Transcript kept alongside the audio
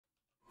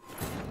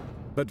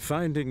But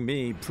finding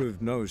me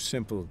proved no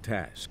simple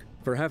task,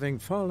 for having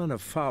fallen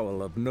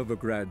afoul of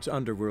Novigrad's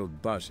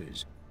underworld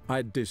bosses,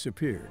 I'd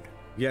disappeared.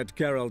 Yet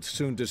Geralt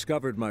soon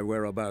discovered my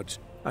whereabouts,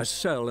 a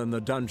cell in the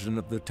dungeon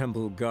of the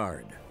Temple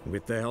Guard.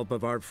 With the help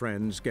of our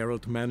friends,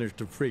 Geralt managed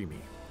to free me.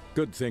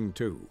 Good thing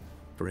too,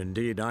 for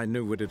indeed I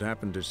knew what had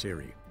happened to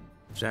Ciri.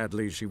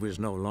 Sadly, she was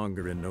no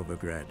longer in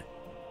Novigrad.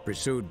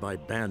 Pursued by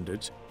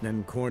bandits,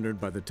 then cornered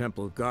by the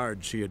Temple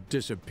Guard, she had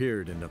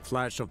disappeared in a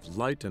flash of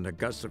light and a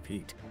gust of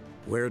heat.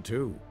 Where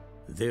to?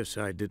 This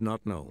I did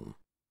not know.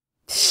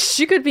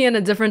 She could be in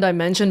a different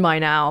dimension by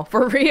now,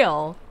 for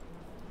real.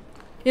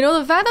 You know,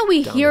 the fact that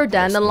we hear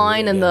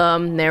Dandelion in the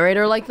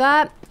narrator like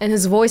that, and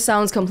his voice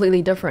sounds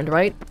completely different,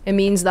 right? It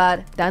means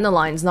that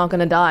Dandelion's not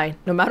gonna die,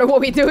 no matter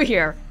what we do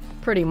here.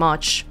 Pretty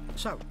much.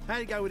 So, how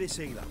do you go with this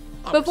healer?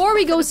 Before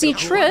we go see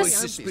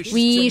Triss,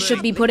 we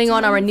should be putting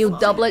on our new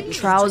doublet,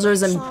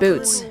 trousers, and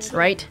boots,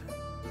 right?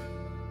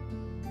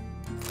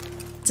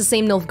 It's the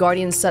same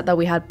Nilfgaardian set that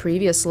we had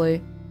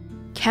previously.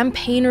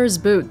 Campaigner's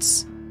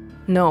boots.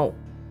 No.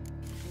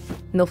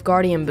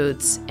 Nilfgaardian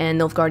boots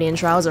and Nilfgaardian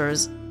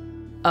trousers.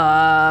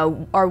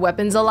 Are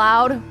weapons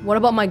allowed? What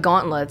about my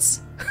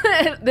gauntlets?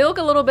 They look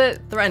a little bit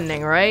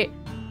threatening, right?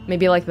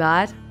 Maybe like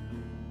that?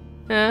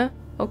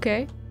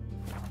 Okay.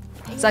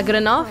 Is that good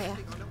enough?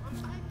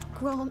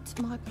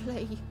 Grant my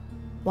plea.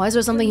 Why is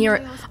there something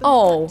here?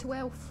 Oh.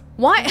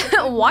 Why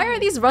why are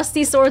these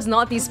rusty swords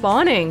not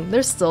despawning?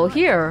 They're still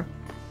here.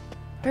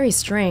 Very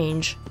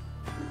strange.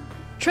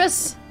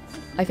 Triss,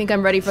 I think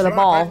I'm ready for the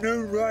ball.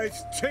 This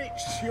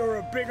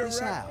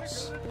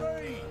house,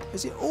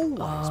 has it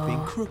always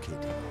been crooked?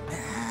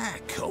 Ah,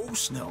 of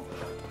course not.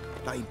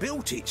 They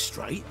built it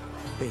straight,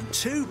 then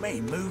two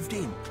men moved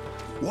in,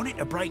 wanted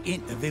to break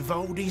into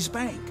Vivaldi's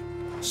bank.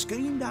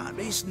 Schemed up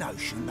this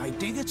notion they'd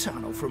dig a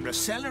tunnel from the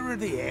cellar of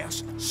the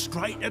house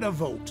straight to the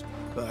vault.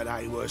 But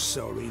they were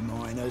sorry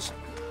miners.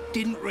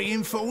 Didn't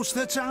reinforce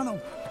the tunnel.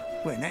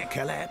 When that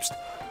collapsed,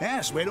 the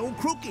house went all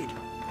crooked.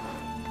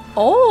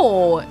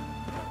 Oh!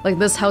 Like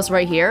this house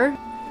right here?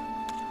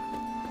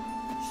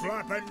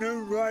 Slap a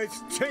new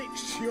rice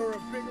takes you're a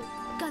bigger.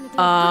 Gonna be a butcher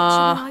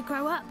when I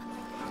grow up.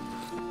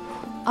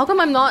 How come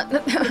I'm not?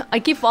 I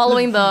keep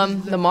following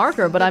the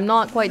marker, but I'm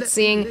not quite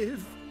seeing.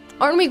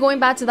 Aren't we going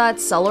back to that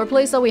cellar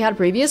place that we had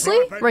previously?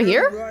 Right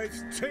here?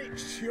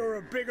 You're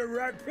a bigger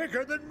rat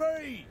picker than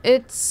me.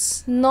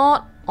 It's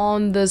not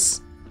on this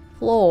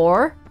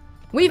floor.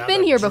 We've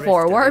been here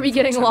before. Why are we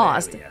getting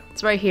lost?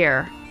 It's right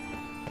here.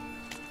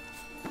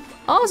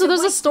 Oh, so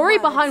there's a story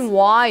behind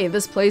why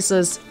this place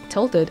is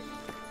tilted.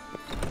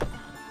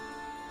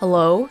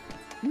 Hello?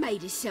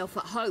 Made himself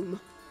at home.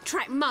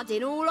 Tracked mud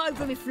in all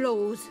over my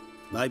floors.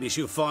 Maybe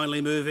she'll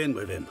finally move in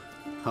with him.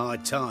 High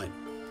time.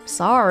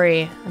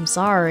 Sorry. I'm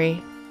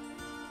sorry.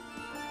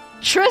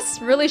 Triss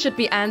really should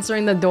be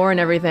answering the door and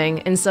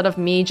everything instead of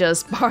me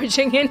just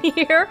barging in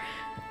here.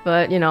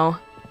 But, you know,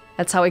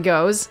 that's how it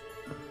goes.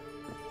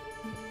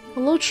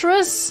 Hello,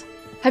 Triss.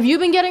 Have you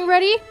been getting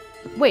ready?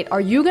 Wait,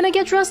 are you gonna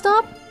get dressed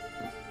up?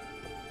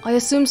 I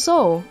assume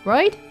so,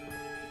 right?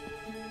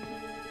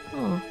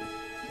 Oh.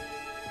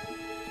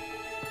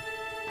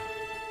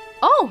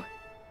 Oh!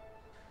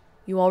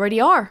 You already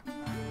are.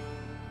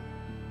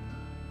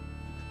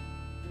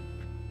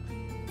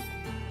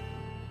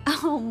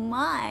 Oh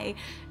my,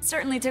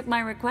 certainly took my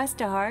request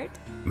to heart.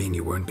 Mean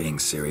you weren't being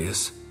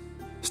serious?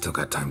 Still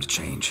got time to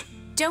change.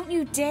 Don't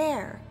you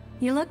dare.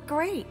 You look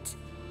great.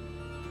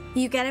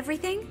 You get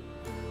everything?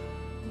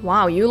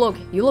 Wow, you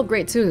look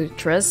great too,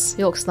 Triss.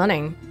 You look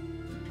stunning.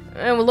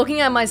 And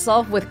looking at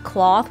myself with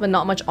cloth but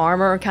not much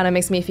armor kind of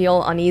makes me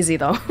feel uneasy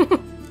though.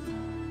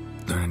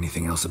 Learn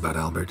anything else about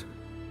Albert?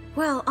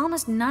 Well,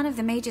 almost none of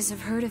the mages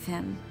have heard of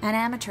him. An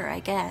amateur, I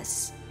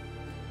guess.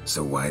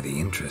 So why the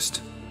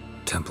interest?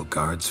 Temple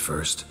guards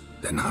first,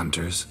 then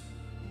hunters?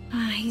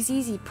 He's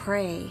easy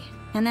prey,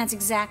 and that's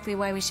exactly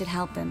why we should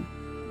help him.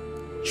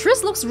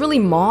 Triss looks really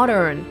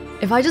modern.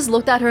 If I just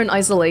looked at her in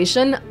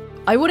isolation,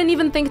 I wouldn't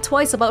even think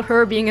twice about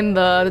her being in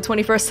the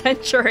 21st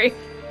century.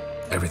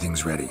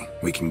 Everything's ready.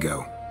 We can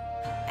go.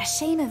 A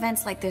shame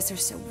events like this are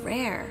so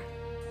rare.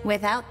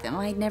 Without them,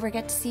 I'd never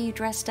get to see you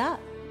dressed up.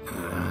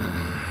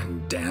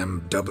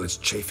 Damn doublets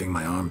chafing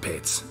my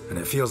armpits, and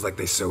it feels like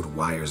they sewed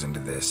wires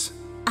into this.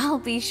 I'll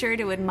be sure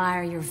to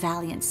admire your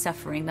valiant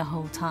suffering the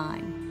whole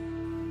time.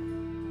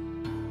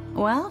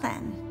 Well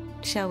then,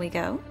 shall we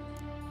go?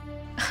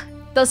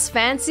 Does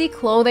fancy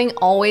clothing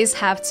always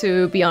have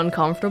to be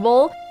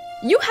uncomfortable?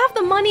 You have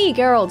the money,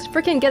 Geralt.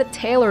 Freaking get it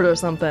tailored or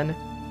something.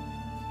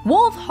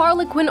 Wolf,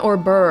 harlequin, or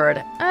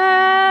bird?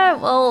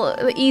 Well,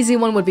 the easy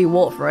one would be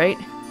wolf, right?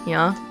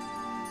 Yeah.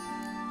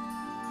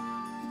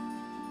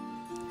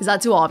 Is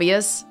that too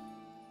obvious?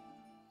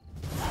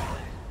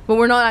 But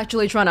we're not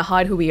actually trying to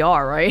hide who we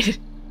are, right?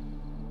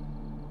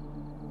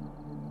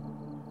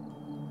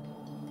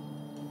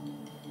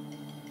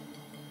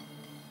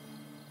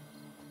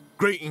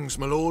 Greetings,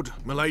 my lord,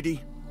 my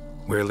lady.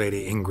 We're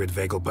Lady Ingrid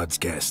Vegelbuds'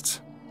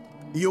 guests.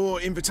 Your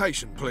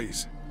invitation,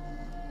 please.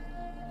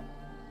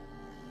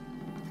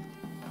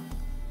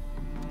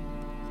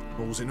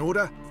 All's in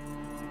order.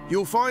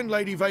 You'll find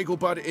Lady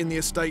Vegelbud in the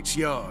estate's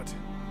yard.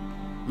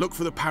 Look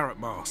for the parrot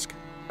mask.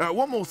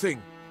 One more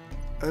thing.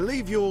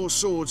 Leave your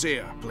swords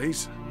here,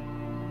 please.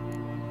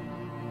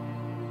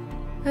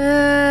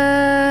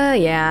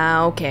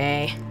 Yeah,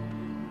 okay.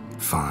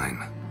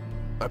 Fine.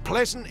 A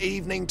pleasant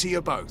evening to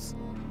you both.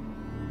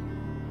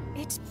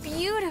 It's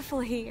beautiful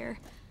here.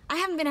 I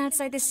haven't been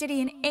outside the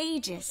city in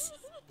ages.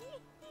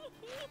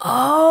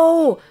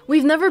 Oh,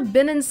 we've never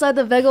been inside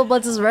the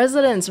Vegelbuds'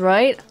 residence,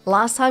 right?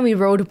 Last time we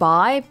rode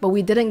by, but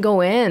we didn't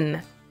go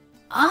in.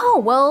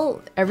 Oh,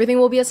 well, everything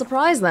will be a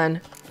surprise then.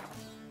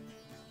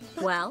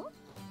 Well?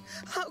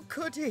 How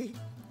could he?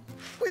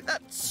 With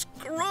that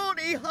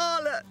scrawny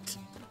harlot!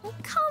 Oh,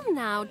 come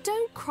now,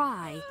 don't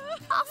cry.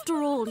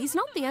 After all, he's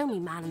not the only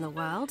man in the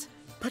world.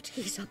 But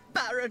he's a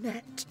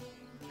baronet.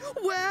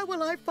 Where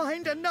will I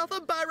find another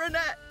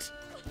baronet?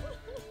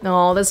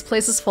 No, this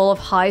place is full of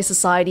high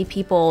society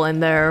people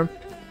and their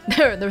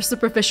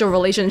superficial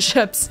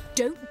relationships.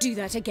 Don't do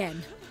that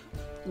again.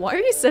 Why are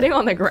you sitting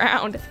on the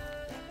ground?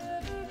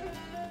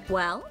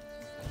 Well?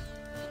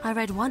 I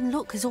read one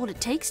look is all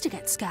it takes to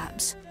get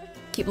scabs.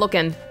 Keep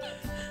looking.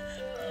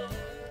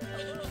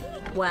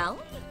 Well?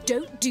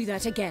 Don't do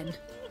that again.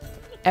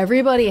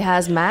 Everybody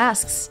has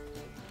masks.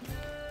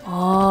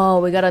 Oh,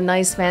 we got a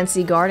nice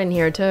fancy garden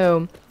here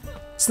too.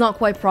 It's not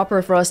quite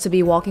proper for us to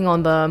be walking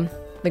on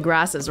the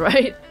grasses,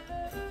 right?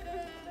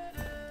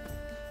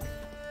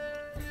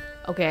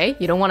 Okay,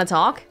 you don't want to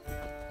talk?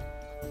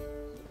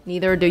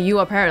 Neither do you,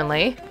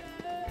 apparently.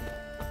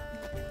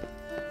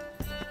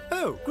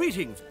 Oh,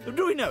 greetings.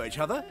 Do we know each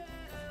other?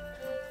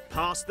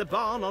 Past the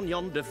barn on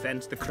yonder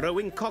fence, the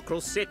crowing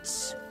cockerel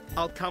sits.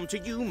 I'll come to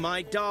you,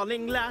 my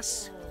darling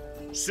lass,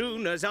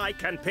 soon as I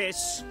can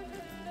piss.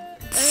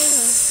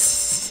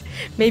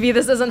 Maybe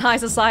this isn't high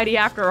society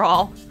after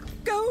all.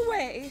 Go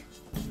away.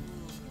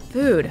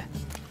 Food.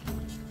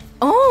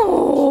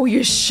 Oh,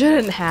 you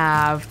shouldn't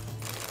have.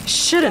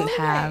 Shouldn't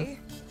have.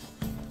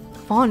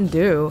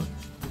 Fondue.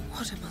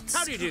 What a monstrosity.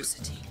 How do you do?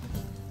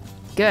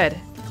 Good.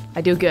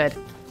 I do good.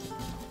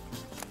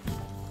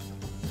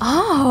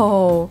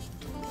 Oh,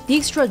 the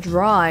extra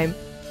dry.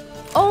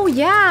 Oh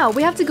yeah,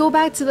 we have to go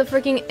back to the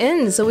freaking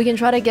inn so we can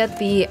try to get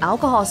the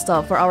alcohol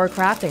stuff for our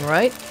crafting,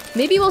 right?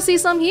 Maybe we'll see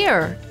some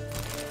here.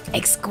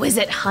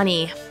 Exquisite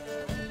honey.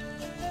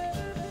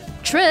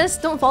 Triss,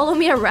 don't follow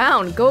me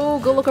around. Go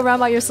look around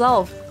by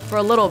yourself for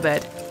a little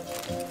bit.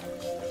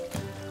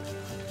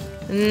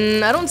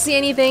 I don't see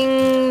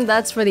anything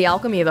that's for the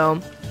alchemy though.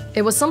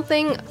 It was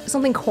something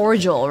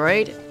cordial,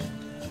 right?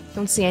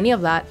 Don't see any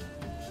of that.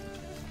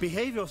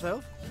 Behave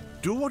yourself.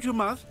 Do what you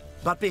must,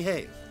 but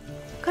behave.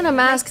 What kind of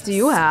mask do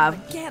you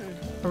have? Again.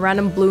 A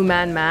random blue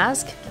man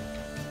mask?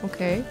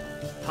 Okay.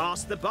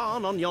 Past the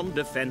barn on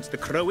yonder fence, the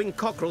crowing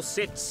cockerel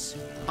sits.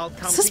 I'll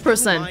come this to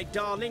person? you, my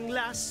darling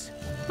lass,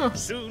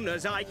 soon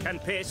as I can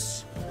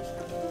piss.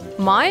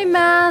 My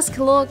mask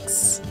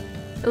looks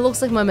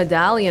like my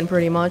medallion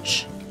pretty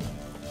much.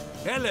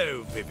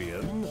 Hello,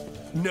 Vivian.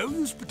 No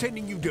use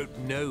pretending you don't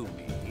know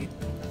me.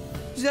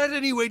 Is that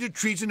any way to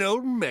treat an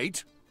old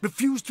mate?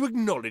 Refuse to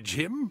acknowledge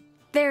him?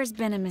 There's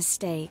been a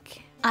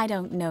mistake. I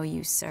don't know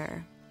you,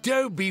 sir.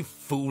 Don't be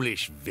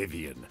foolish,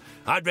 Vivian.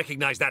 I'd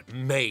recognize that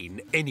mane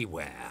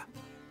anywhere.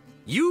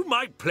 You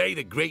might play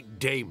the Great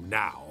Dame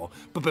now,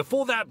 but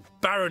before that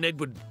Baron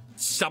Edward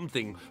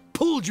something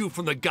pulled you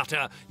from the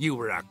gutter, you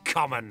were a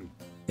common...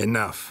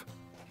 Enough.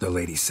 The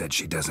lady said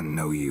she doesn't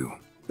know you.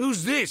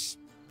 Who's this?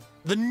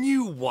 The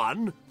new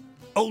one?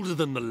 Older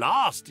than the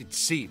last, it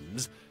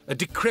seems. A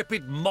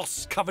decrepit,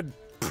 moss-covered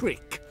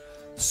prick.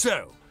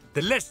 So,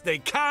 the less they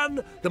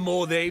can, the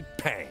more they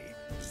pay.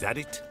 Is that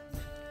it?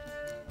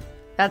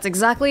 That's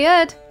exactly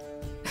it.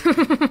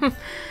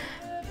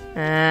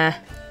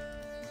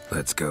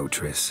 Let's go,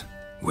 Triss.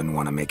 Wouldn't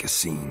want to make a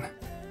scene.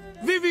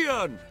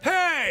 Vivian!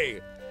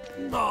 Hey!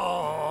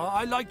 Oh,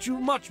 I liked you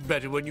much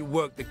better when you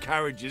worked the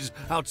carriages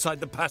outside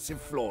the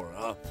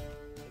Passiflora.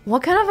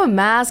 What kind of a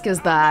mask is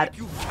that?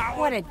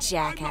 What a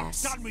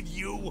jackass. I'm not done with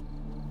you.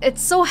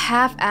 It's so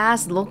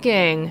half-assed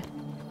looking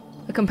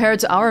compared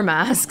to our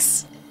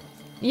masks.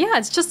 Yeah,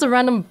 it's just a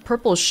random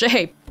purple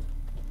shape.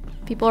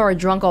 People are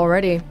drunk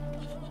already.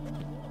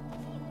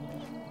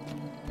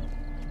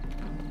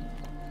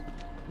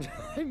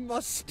 I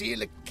must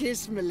steal a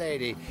kiss,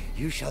 milady.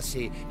 You shall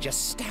see.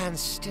 Just stand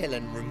still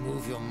and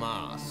remove your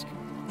mask.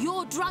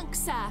 You're drunk,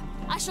 sir.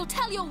 I shall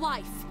tell your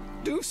wife.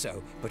 Do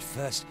so, but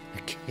first,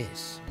 a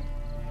kiss.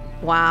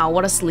 Wow,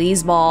 what a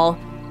sleazeball.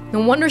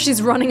 No wonder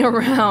she's running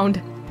around.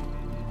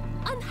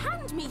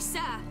 Unhand me, sir.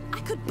 I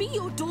could be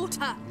your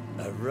daughter.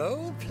 A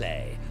role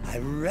play. I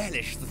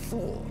relish the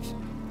thought.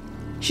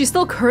 She's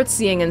still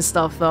curtsying and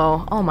stuff,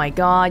 though. Oh my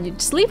god, you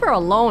just leave her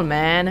alone,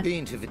 man.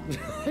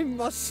 I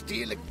must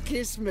steal a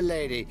kiss,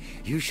 milady.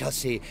 You shall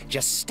see.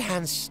 Just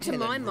stand still. To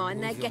my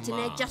mind, they're getting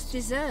their just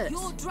desserts.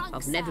 You're drunk,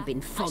 I've sir. never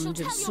been fond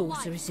of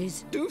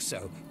sorceresses. Do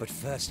so, but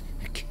first,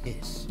 a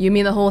kiss. You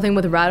mean the whole thing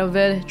with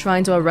Radovid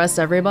trying to arrest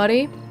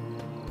everybody?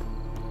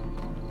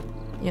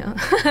 Yeah.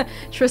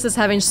 Triss is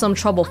having some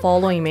trouble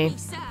following me.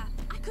 Sir,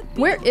 I could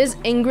Where is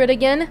Ingrid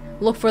again?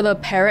 Look for the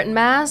parrot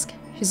mask.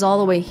 She's all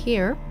the way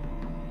here.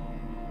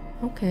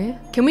 Okay.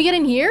 Can we get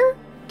in here?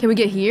 Can we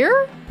get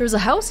here? There's a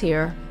house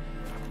here.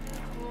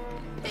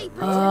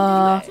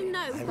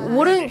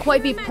 Wouldn't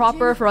quite be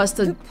proper for us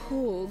to...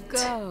 Poor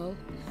girl.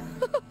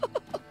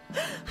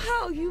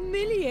 How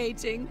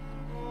humiliating.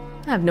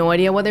 I have no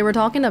idea what they were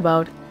talking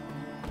about.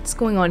 What's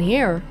going on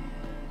here?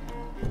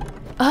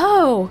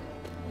 Oh!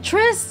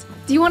 Triss!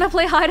 Do you want to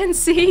play hide and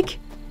seek?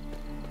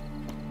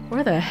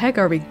 Where the heck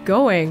are we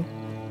going?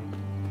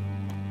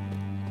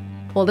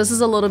 Well, this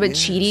is a little bit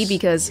cheaty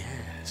because...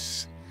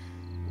 Yes.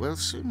 We'll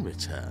soon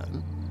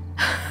return.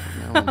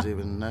 No one's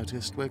even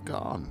noticed we're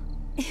gone.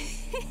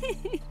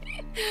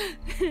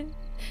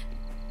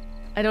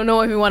 I don't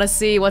know if we want to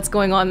see what's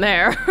going on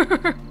there.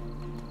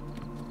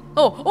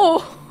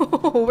 Oh,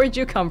 where'd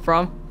you come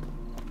from?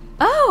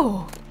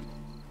 Oh!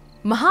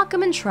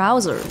 Mahakaman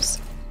trousers.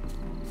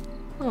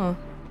 Huh.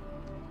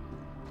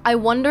 I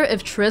wonder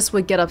if Triss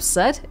would get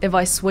upset if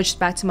I switched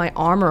back to my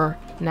armor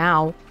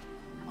now.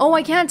 Oh,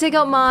 I can't take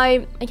out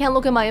my... I can't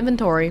look at my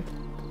inventory.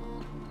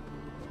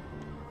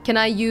 Can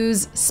I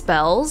use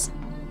spells?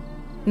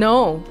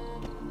 No.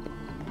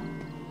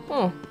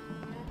 Oh.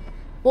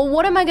 Well,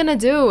 what am I gonna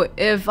do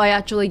if I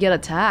actually get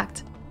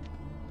attacked?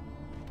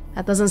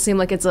 That doesn't seem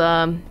like it's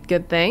a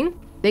good thing.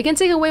 They can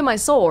take away my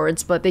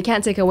swords, but they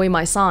can't take away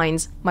my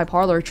signs, my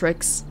parlor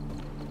tricks.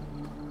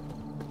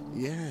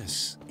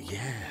 Yes,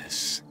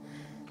 yes.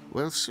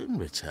 We'll soon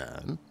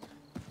return.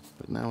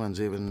 But no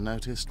one's even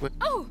noticed we're...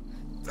 Oh!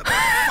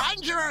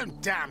 Find your own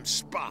damn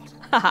spot!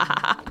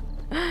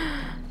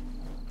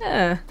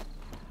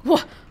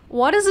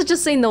 Why does it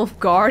just say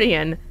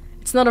Nilfgaardian?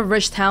 It's not a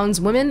rich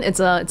townswoman, it's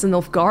a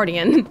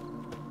Nilfgaardian.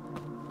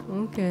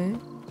 Okay.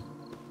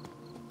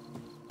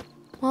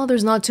 Well,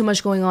 there's not too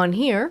much going on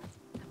here.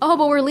 Oh,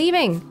 but we're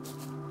leaving.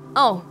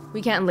 Oh,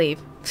 we can't leave.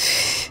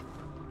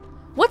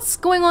 What's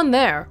going on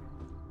there?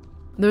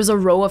 There's a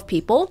row of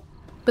people,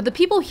 but the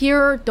people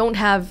here don't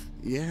have...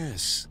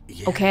 Yes,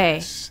 yes.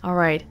 Okay,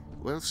 alright.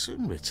 We'll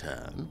soon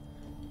return.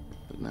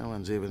 But no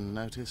one's even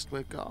noticed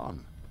we're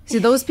gone. See,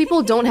 those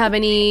people don't have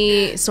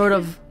any sort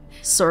of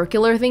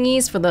circular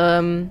thingies for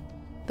the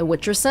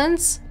Witcher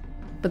sense,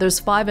 but there's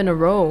 5 in a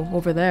row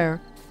over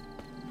there.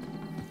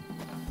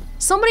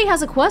 Somebody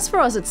has a quest for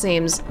us, it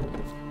seems.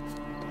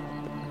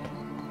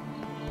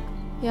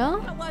 Yeah?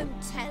 I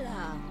won't tell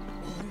her.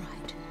 All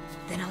right,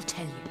 then I'll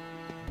tell you.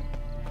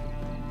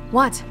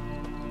 What?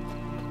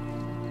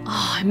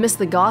 Oh, I missed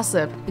the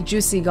gossip, the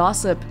juicy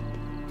gossip.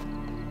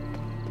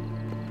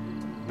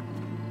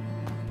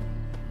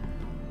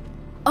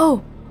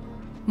 Oh,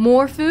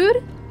 more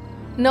food?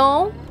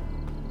 No?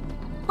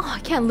 Oh, I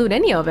can't loot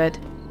any of it.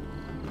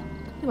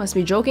 You must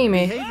be joking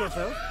me. Behave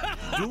yourself.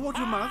 Do what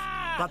you must,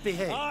 but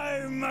behave.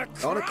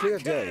 On a clear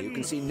day, you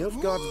can see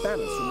Nilfgaard's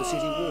banners from the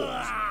city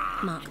walls.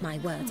 Mark my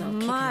words, I'll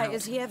kick him out.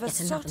 Is he ever It's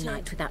another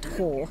night with that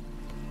whore.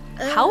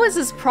 How is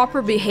this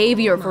proper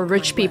behavior for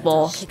rich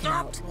people? Kick him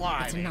out.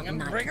 It's another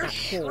night with that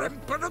whore.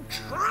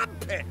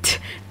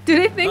 Do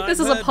they think this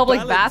is a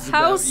public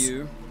bathhouse?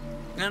 You.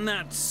 And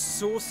that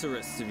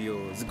sorceress of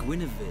yours,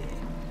 Guinevere.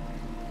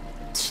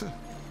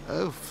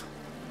 Oof.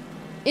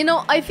 You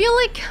know, I feel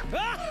like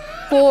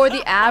for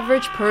the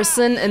average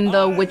person in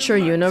the Witcher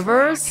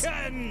universe,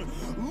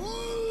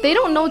 they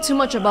don't know too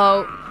much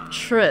about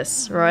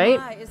Triss, right?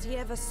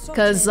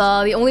 Because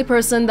the only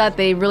person that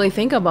they really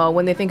think about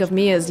when they think of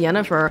me is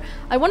Yennefer.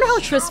 I wonder how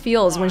Triss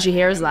feels when she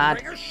hears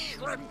that.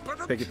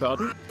 Beg your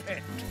pardon?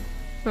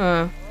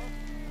 Huh.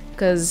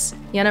 Because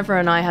Yennefer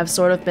and I have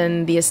sort of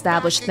been the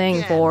established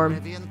thing for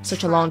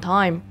such a long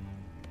time.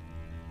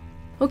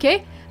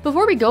 Okay,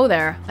 before we go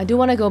there, I do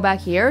want to go back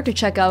here to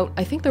check out...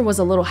 I think there was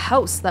a little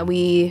house that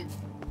we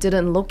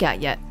didn't look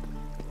at yet.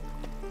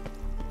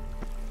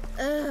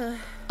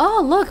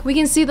 Oh, look, we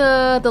can see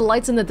the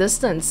lights in the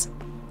distance.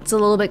 It's a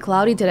little bit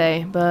cloudy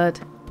today, but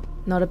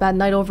not a bad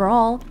night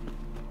overall. Do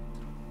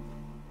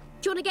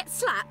you want to get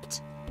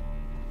slapped?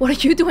 What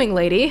are you doing,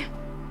 lady?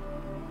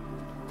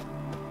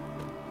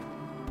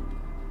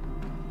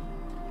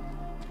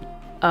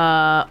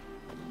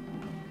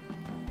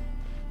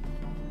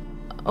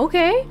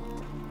 Okay.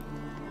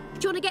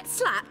 Do you want to get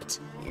slapped?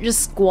 You're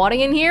just squatting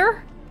in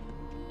here?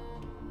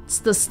 It's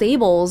the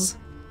stables.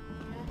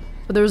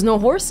 But there's no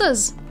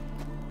horses.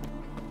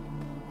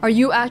 Are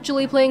you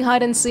actually playing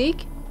hide and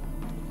seek?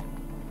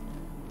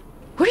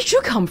 Where did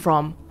you come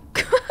from?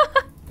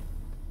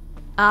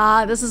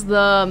 Ah, this is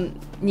the...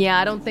 Yeah,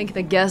 I don't think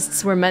the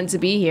guests were meant to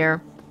be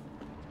here.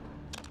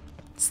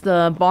 It's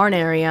the barn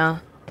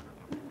area.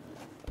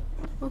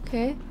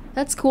 Okay,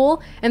 that's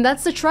cool. And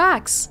that's the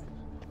tracks.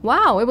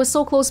 Wow, it was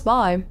so close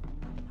by.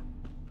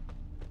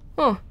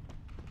 Huh.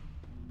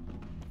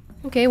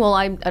 Okay, well,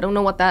 I don't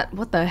know what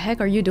the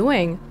heck are you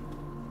doing?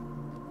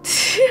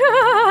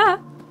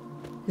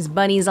 There's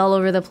bunnies all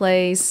over the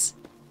place.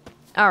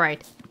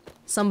 Alright.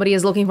 Somebody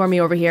is looking for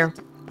me over here.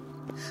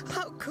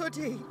 How could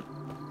he?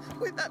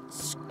 With that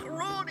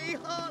scrawny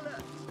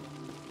harlot.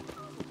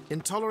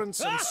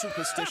 Intolerance and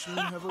superstition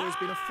have always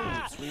been a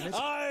fool's remit.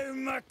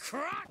 I'm a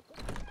crack.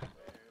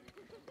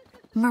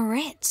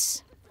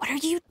 Moritz, what are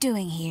you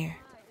doing here?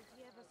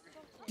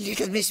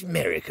 Little Miss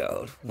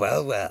Marigold.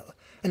 Well, well.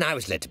 And I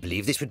was led to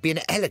believe this would be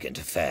an elegant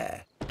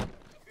affair.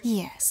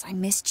 Yes, I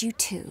missed you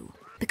too.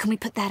 But can we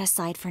put that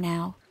aside for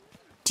now?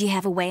 Do you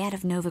have a way out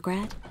of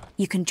Novigrad?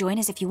 You can join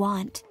us if you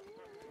want.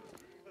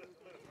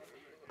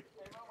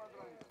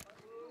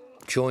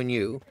 Join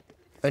you?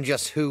 And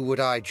just who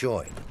would I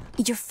join?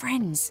 Your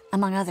friends,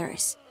 among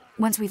others.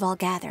 Once we've all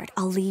gathered,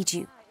 I'll lead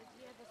you.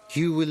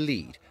 You will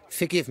lead.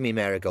 Forgive me,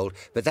 Marigold,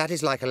 but that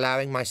is like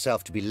allowing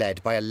myself to be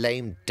led by a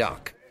lame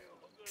duck.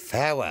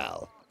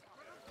 Farewell.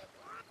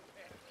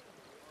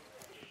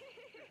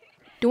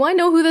 Do I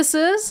know who this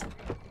is?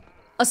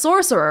 A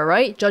sorcerer,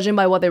 right? Judging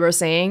by what they were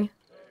saying.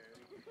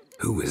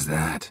 Who is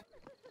that?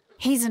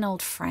 He's an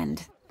old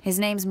friend. His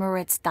name's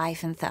Moritz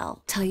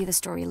Diefenthal. Tell you the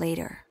story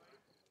later.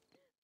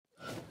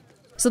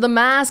 So the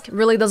mask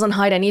really doesn't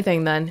hide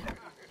anything then.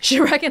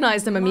 She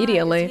recognized him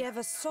immediately.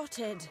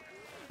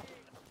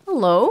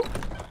 Hello?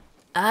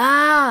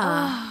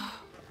 Ah.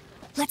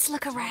 Let's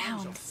look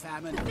around.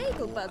 The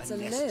Vegelbuds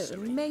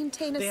alone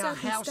maintain a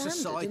certain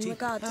standard in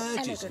regard to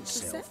elegant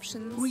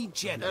receptions.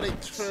 Very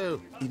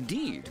true.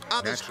 Indeed.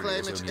 Others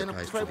claim it's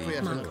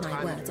inappropriate. Mark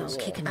my words, I'll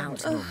kick him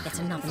out. Get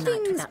another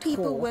night things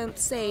people won't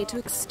say to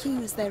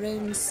excuse their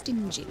own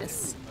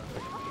stinginess.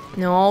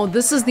 No,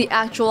 this is the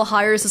actual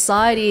higher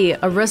society,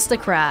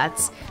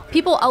 aristocrats.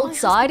 People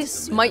outside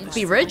might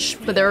be rich,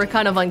 but they're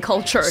kind of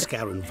uncultured.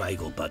 Scaran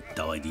Vegelbud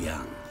died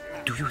young.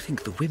 Do you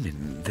think the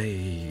women,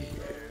 they...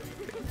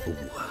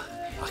 Oh,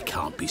 I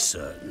can't be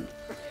certain,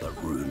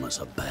 but rumours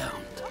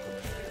abound.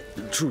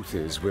 The truth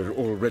is, we're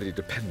already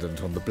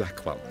dependent on the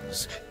Black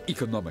Ones,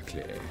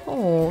 economically.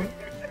 Oh,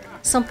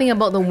 something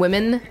about the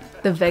women?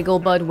 The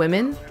Vegelbud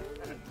women?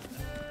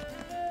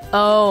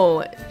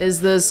 Oh, is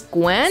this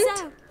Gwent?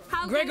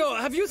 Gregor,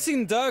 have you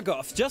seen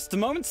Durgoff just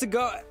moments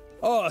ago?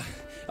 Oh,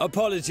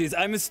 apologies,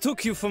 I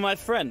mistook you for my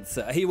friend,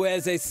 sir. He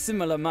wears a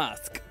similar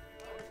mask.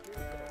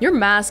 Your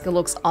mask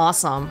looks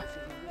awesome.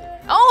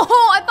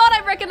 Oh, I thought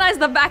I recognized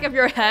the back of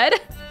your head.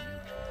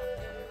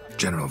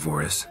 General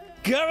Voris.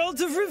 Geralt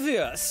of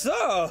Rivia,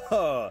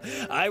 so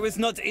I was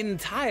not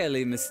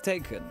entirely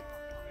mistaken.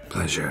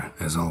 Pleasure,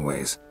 as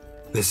always.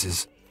 This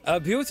is... A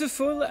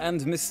beautiful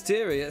and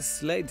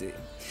mysterious lady.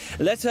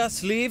 Let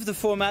us leave the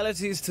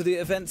formalities to the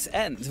event's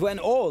end, when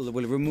all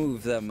will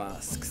remove their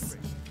masks.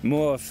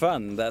 More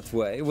fun that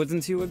way,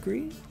 wouldn't you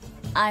agree?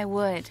 I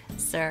would,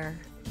 sir.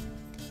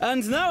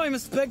 And now I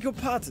must beg your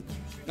pardon.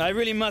 I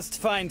really must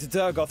find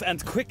Durgoff,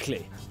 and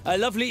quickly. A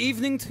lovely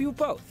evening to you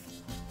both.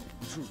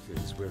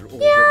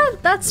 Yeah,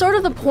 that's sort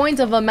of the point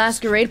of a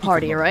masquerade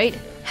party, right?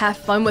 Have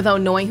fun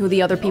without knowing who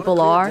the other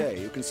people are.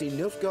 You can see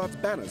Nilfgaard's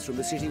banners from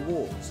the city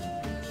walls.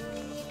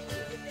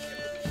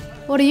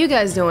 What are you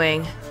guys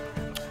doing?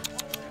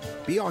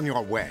 Be on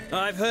your way.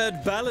 I've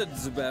heard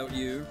ballads about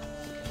you.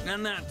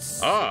 And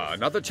that's... Ah,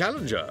 another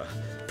challenger.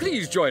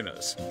 Please join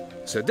us.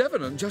 Sir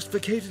Devenant just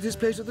vacated his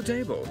place at the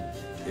table.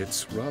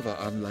 It's rather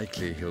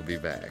unlikely he'll be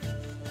back.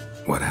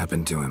 What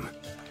happened to him?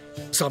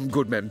 Some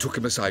good men took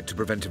him aside to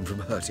prevent him from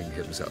hurting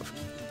himself.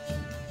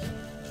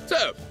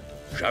 So,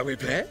 shall we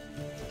play?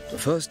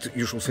 First,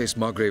 you shall face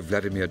Margrave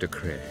Vladimir de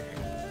Cray.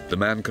 The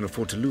man can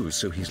afford to lose,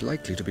 so he's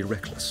likely to be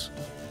reckless.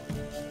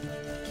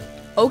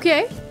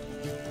 Okay.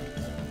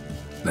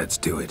 Let's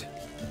do it.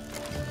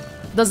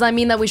 Does that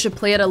mean that we should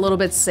play it a little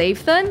bit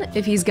safe then,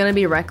 if he's gonna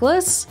be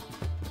reckless?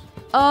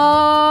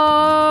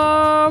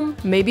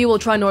 Maybe we'll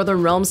try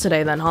Northern Realms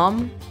today then, huh?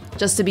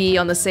 Just to be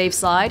on the safe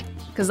side,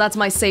 because that's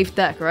my safe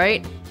deck,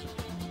 right?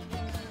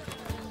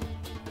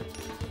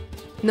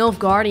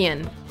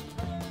 Nilfgaardian.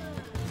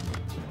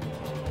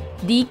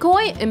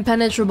 Decoy,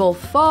 Impenetrable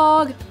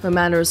Fog,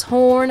 Commander's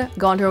Horn,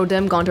 Gaunter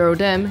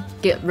Dim,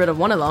 get rid of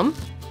one of them.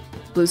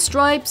 Blue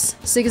Stripes,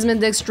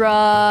 Sigismund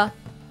Dijkstra,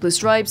 Blue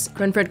Stripes,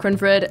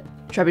 Crinfrid,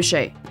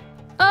 Trebuchet.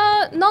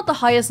 Not the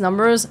highest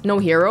numbers, no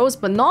heroes,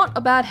 but not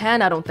a bad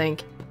hand, I don't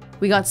think.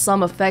 We got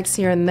some effects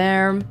here and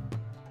there.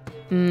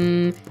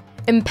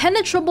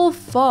 Impenetrable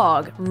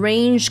Fog,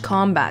 ranged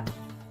combat.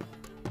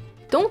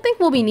 Don't think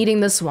we'll be needing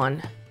this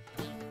one.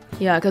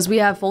 Yeah, because we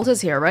have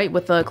Foltest here, right,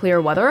 with the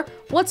clear weather.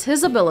 What's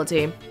his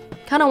ability?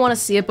 Kinda want to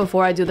see it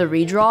before I do the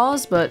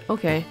redraws, but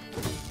okay.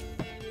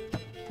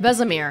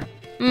 Vesemir.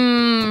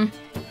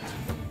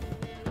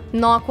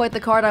 Not quite the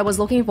card I was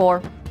looking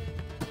for.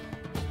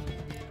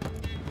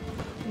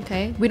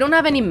 Okay, we don't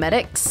have any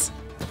medics.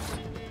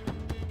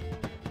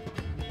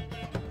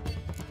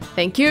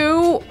 Thank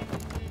you!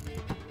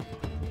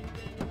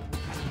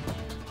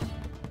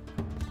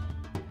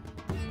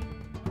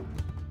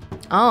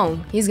 Oh,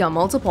 he's got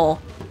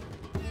multiple.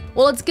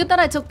 Well, it's good that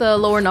I took the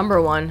lower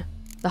number one.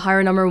 The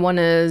higher number one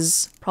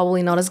is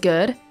probably not as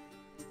good.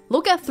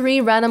 Look at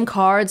 3 random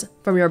cards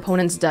from your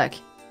opponent's deck.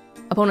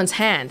 Opponent's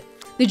hand.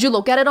 Did you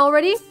look at it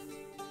already?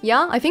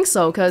 Yeah, I think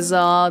so, because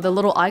the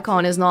little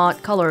icon is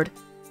not colored.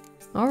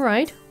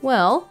 Alright,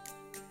 well.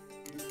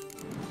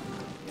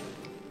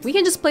 We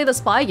can just play the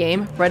spy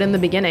game right in the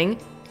beginning.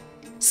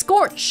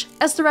 Scorch,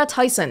 Estera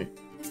Tyson.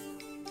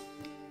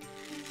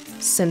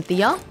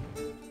 Cynthia.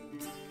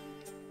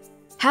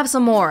 Have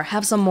some more,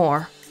 have some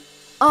more.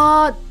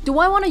 Do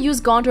I want to use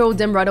Gonto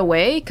Dim right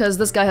away? Because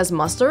this guy has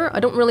muster. I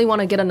don't really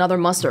want to get another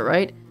muster,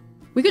 right?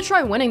 We could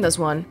try winning this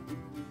one.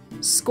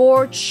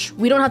 Scorch.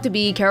 We don't have to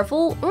be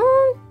careful.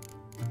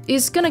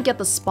 He's gonna get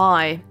the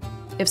spy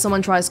if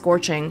someone tries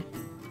scorching.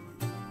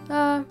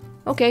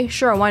 Okay,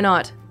 sure, why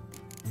not?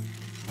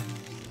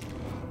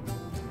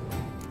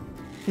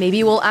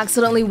 Maybe we'll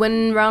accidentally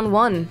win round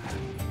 1.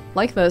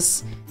 Like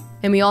this.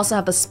 And we also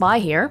have the spy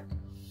here.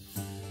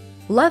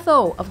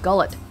 Letho of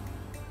Gullet.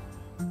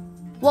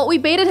 Well, we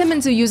baited him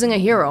into using a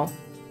hero.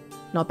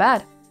 Not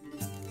bad.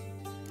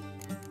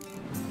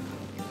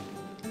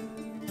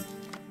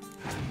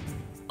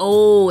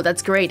 Oh,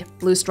 that's great.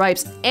 Blue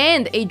stripes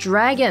and a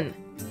dragon.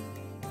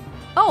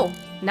 Oh,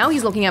 now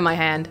he's looking at my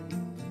hand.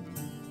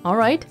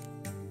 Alright.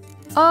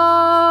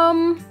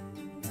 Oh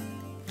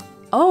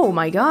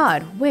my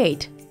god,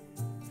 wait.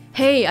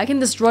 Hey, I can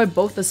destroy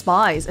both the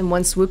spies in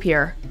one swoop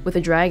here with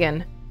a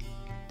dragon.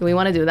 Do we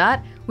want to do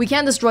that? We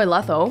can't destroy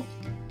Letho.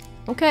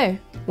 Okay,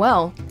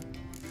 well.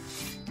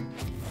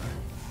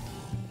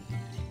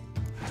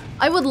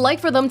 I would like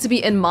for them to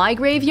be in my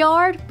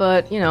graveyard,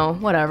 but, you know,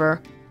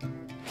 whatever.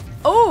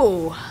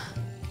 Oh!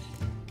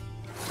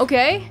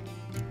 Okay.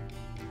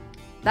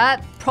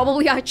 That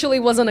probably actually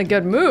wasn't a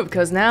good move,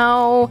 because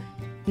now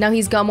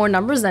he's got more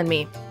numbers than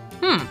me.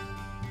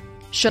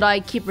 Should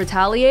I keep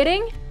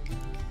retaliating?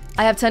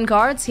 I have 10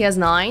 cards, he has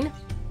 9.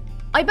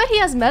 I bet he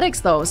has medics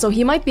though, so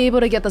he might be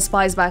able to get the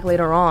spies back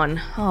later on.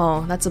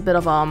 Oh, that's a bit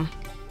of I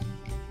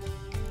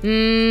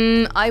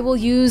will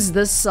use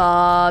this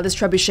this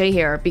trebuchet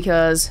here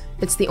because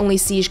it's the only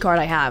siege card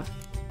I have.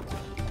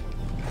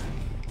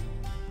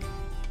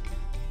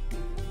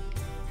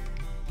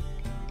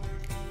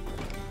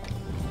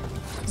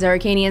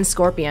 Zerrikanian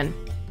Scorpion.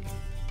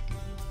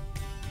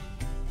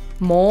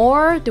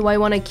 More? Do I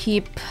want to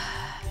keep...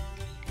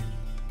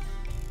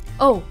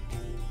 Oh,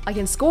 I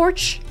can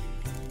Scorch.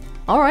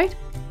 Alright.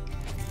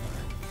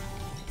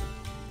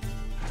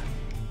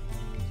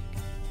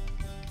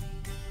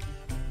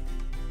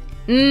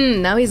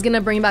 Now he's gonna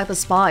bring back the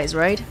spies,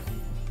 right?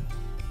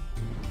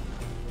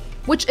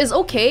 Which is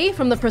okay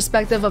from the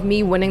perspective of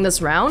me winning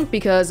this round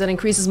because it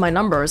increases my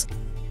numbers.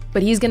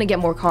 But he's gonna get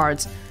more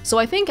cards. So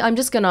I think I'm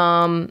just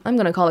gonna, I'm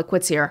gonna call it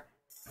quits here.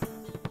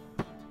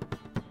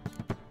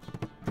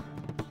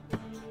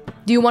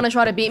 Do you want to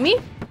try to beat me?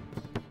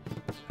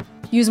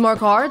 Use more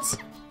cards?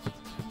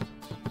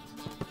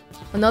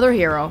 Another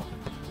hero.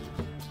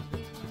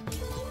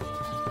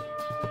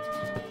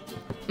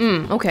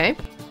 Okay.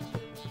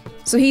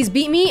 So he's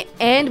beat me,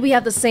 and we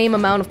have the same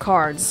amount of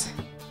cards.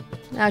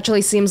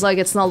 Actually seems like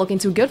it's not looking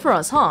too good for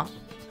us, huh?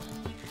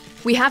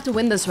 We have to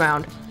win this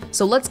round.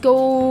 So let's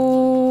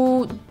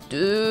go...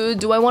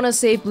 Do I want to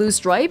save blue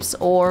stripes,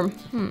 or...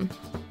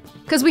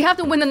 Because we have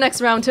to win the next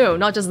round too,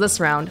 not just this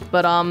round.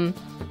 But,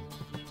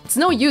 it's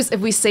no use if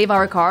we save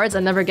our cards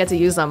and never get to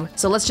use them.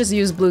 So let's just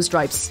use blue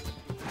stripes.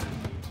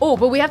 Oh,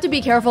 but we have to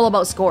be careful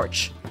about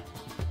Scorch.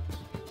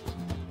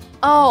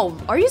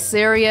 Oh, are you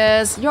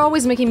serious? You're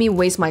always making me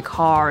waste my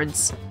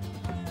cards.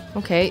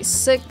 Okay,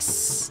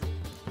 6...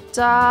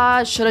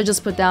 should I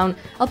just put down...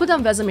 I'll put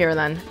down Vesemir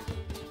then.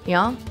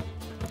 Yeah?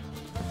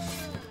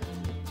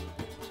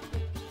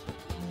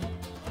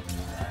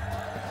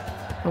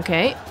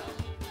 Okay.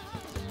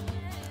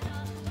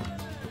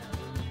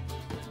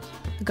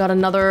 Got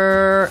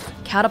another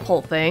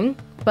catapult thing,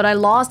 but I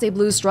lost a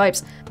blue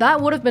stripes. That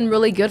would have been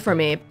really good for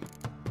me.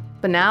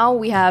 But now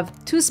we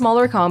have 2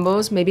 smaller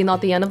combos, maybe not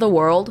the end of the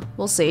world.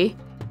 We'll see.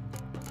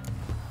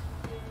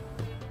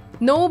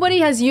 Nobody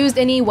has used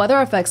any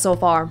weather effects so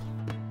far.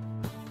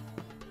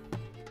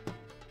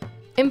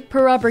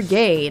 Emperor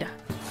Brigade.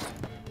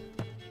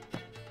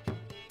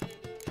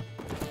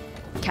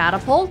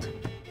 Catapult?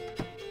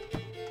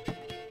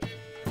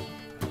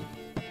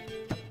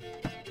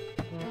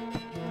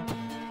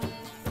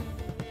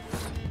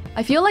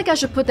 I feel like I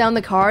should put down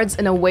the cards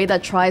in a way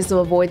that tries to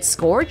avoid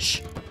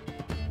Scorch.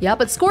 Yeah,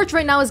 but Scorch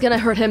right now is gonna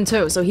hurt him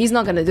too, so he's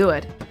not gonna do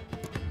it.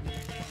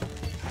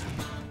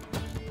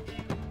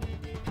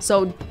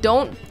 So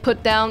don't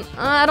put down...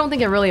 I don't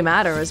think it really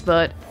matters,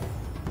 but...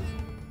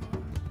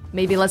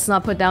 Maybe let's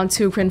not put down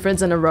 2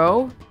 Crinfrids in a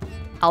row.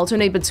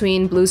 Alternate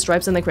between blue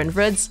stripes and the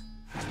Crinfrids.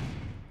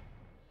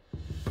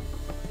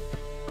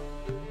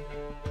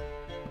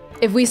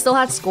 If we still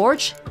had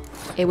Scorch,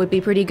 it would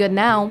be pretty good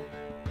now.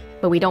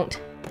 But we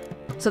don't.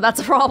 So that's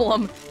a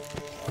problem.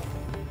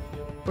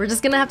 We're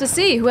just gonna have to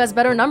see who has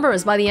better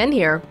numbers by the end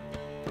here.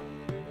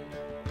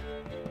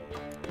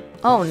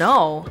 Oh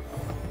no.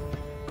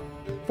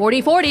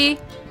 40-40!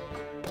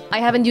 I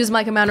haven't used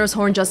my Commander's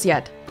Horn just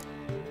yet.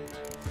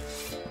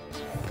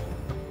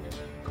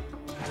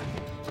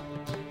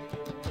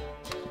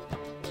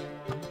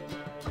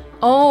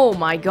 Oh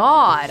my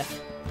god!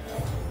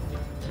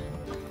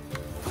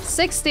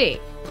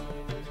 60!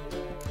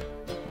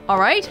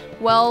 Alright,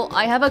 well,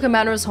 I have a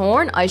Commander's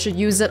Horn. I should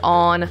use it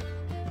on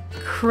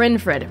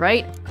Crinfrid,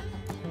 right?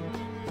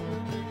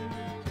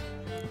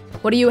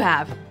 What do you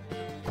have?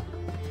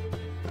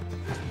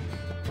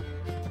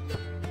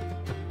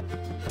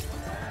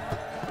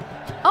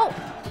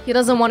 he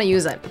doesn't want to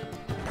use it.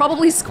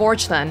 Probably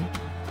Scorch then.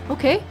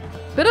 Okay,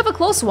 bit of a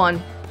close one.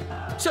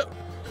 So,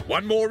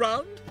 one more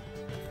round?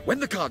 When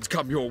the cards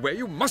come your way,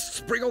 you must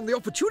spring on the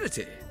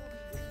opportunity.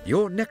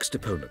 Your next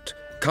opponent,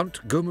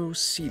 Count Gomo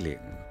Sealing.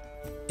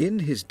 In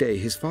his day,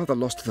 his father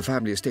lost the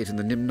family estate in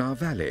the Nimnar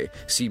Valley.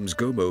 Seems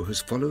Gomo has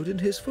followed in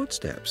his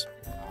footsteps.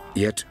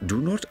 Yet,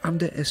 do not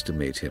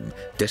underestimate him.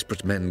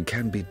 Desperate men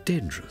can be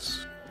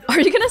dangerous.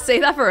 Are you gonna say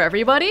that for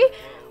everybody?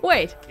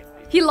 Wait,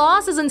 he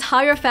lost his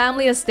entire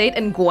family estate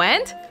in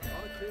Gwent?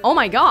 Oh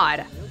my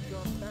god.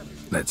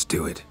 Let's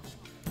do it.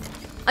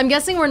 I'm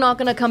guessing we're not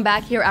gonna come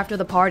back here after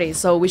the party,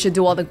 so we should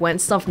do all the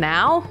Gwent stuff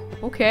now?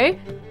 Okay.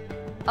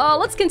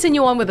 Let's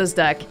continue on with this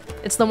deck.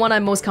 It's the one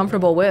I'm most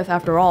comfortable with,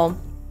 after all.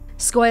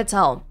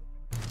 Scoia'tael.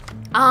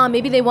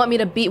 Maybe they want me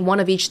to beat one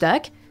of each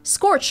deck?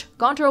 Scorch,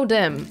 Gaunter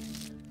O'Dim.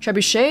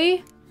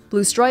 Trebuchet,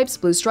 Blue Stripes,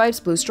 Blue Stripes,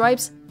 Blue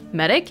Stripes.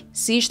 Medic,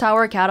 Siege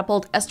Tower,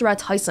 Catapult, Esterat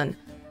Tyson.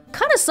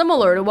 Kinda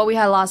similar to what we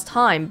had last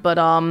time, but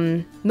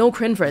no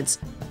Crinfrids.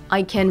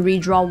 I can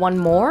redraw one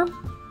more.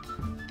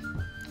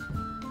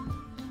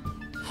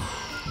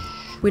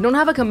 We don't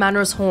have a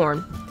Commander's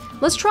Horn.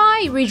 Let's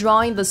try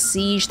redrawing the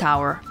Siege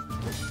Tower.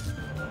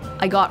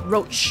 I got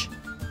Roach.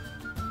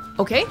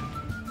 Okay.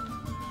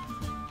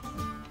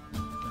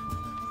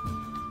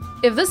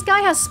 If this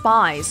guy has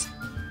spies...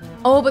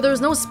 Oh, but there's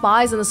no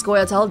spies in the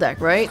Scoia'tael deck,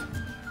 right?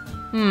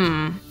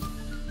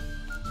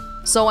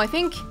 So I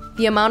think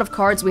the amount of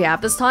cards we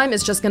have this time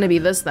is just gonna be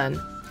this then.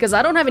 Because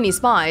I don't have any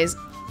spies,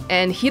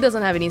 and he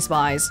doesn't have any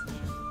spies.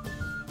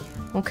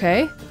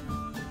 Okay.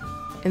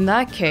 In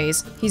that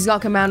case, he's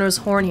got Commander's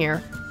Horn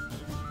here.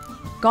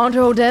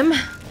 Gaunter O'Dim.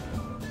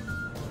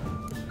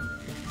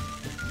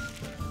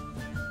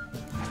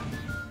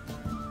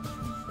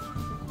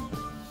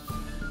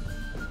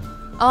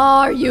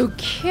 Are you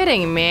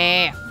kidding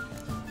me?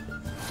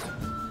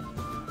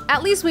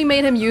 At least we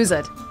made him use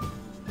it.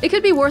 It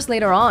could be worse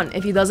later on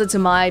if he does it to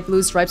my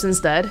Blue Stripes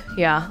instead.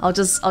 Yeah, I'll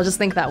just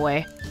think that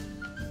way.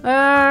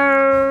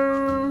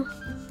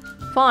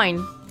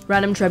 Fine.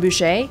 Random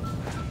Trebuchet.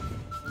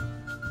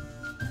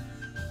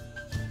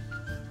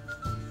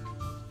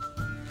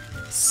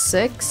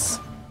 Six.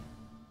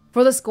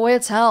 For the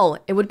Scoia'tael,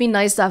 it would be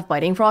nice to have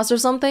Biting Frost or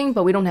something,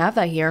 but we don't have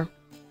that here.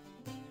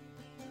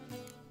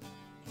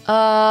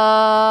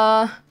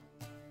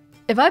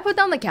 If I put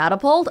down the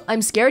Catapult,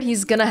 I'm scared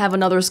he's gonna have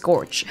another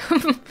Scorch.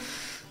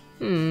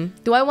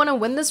 Do I want to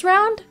win this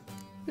round?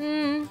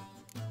 I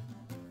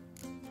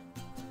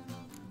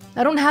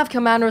don't have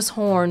Commander's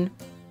Horn.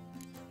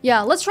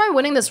 Yeah, let's try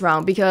winning this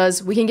round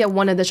because we can get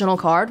one additional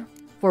card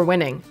for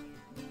winning.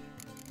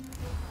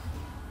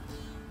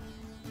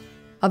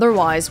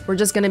 Otherwise, we're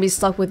just gonna be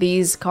stuck with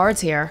these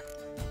cards here.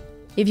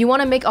 If you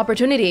want to make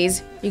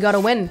opportunities, you gotta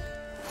win.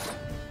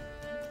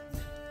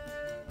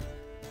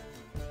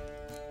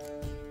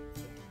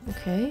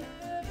 Okay.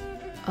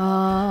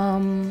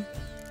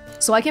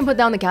 So I can put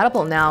down the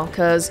Catapult now,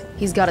 because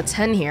he's got a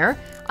 10 here.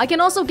 I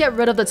can also get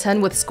rid of the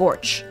 10 with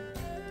Scorch.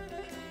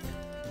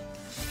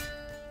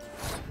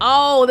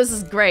 Oh, this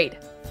is great.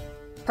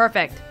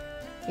 Perfect.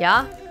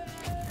 Yeah?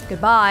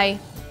 Goodbye.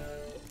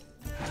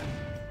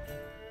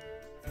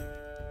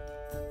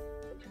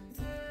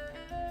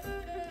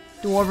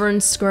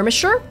 Dwarven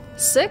Skirmisher?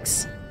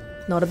 6?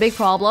 Not a big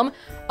problem.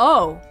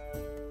 Oh,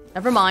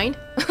 never mind.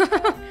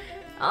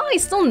 Oh,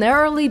 he's still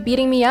narrowly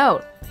beating me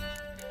out.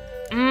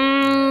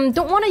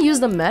 Don't want to use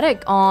the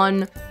medic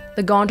on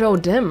the Gaunter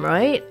O'Dim,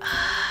 right?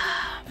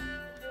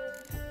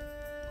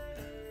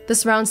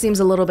 This round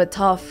seems a little bit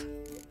tough.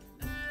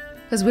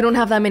 Because we don't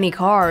have that many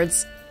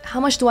cards.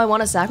 How much do I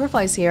want to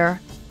sacrifice here?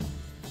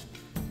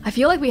 I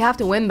feel like we have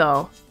to win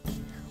though.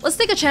 Let's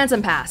take a chance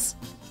and pass.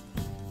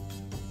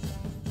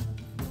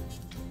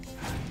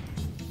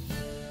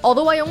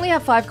 Although I only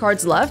have 5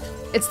 cards left,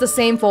 it's the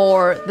same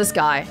for this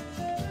guy.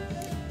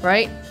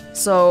 Right?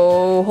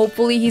 So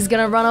hopefully he's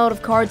gonna run out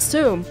of cards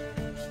too.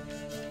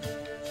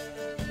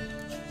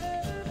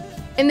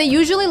 And they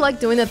usually like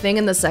doing the thing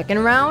in the second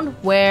round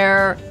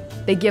where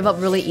they give up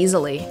really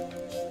easily.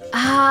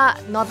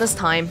 Not this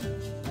time.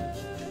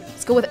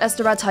 Let's go with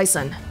Esterat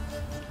Tyson.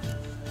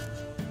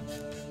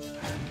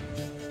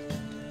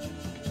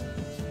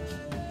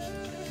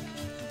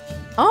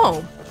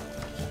 Oh.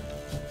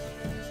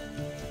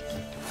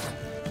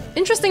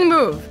 Interesting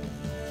move.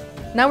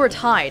 Now we're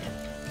tied.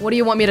 What do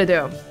you want me to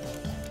do?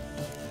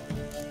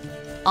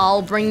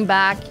 I'll bring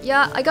back...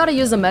 Yeah, I gotta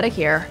use a medic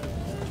here.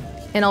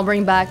 And I'll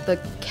bring back the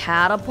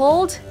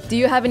Catapult. Do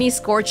you have any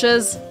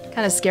Scorches?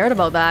 Kinda scared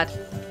about that.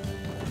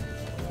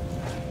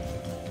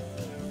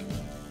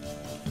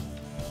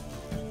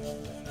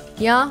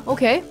 Yeah,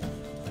 okay.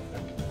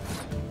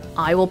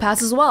 I will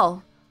pass as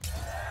well.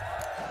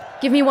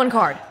 Give me one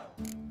card.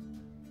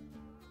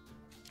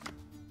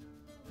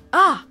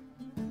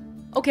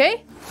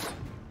 Okay.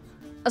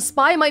 A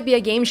spy might be a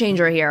game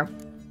changer here.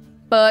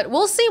 But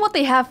we'll see what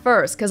they have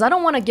first, because I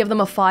don't want to give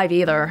them a 5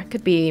 either.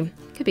 Could be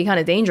kind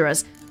of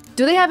dangerous.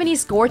 Do they have any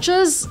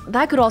Scorches?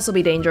 That could also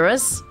be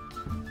dangerous.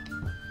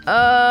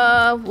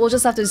 We'll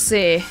just have to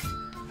see.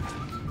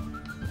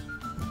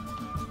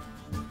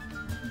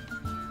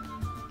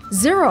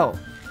 0.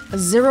 A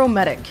 0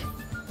 medic.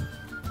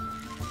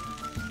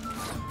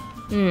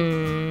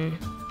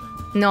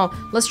 No,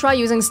 let's try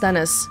using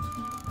Stennis.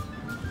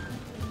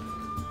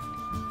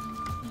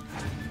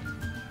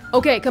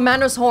 Okay,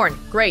 Commander's Horn.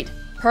 Great.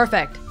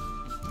 Perfect.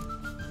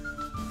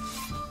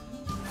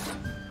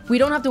 We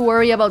don't have to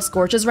worry about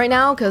Scorches right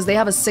now, because they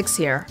have a 6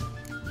 here.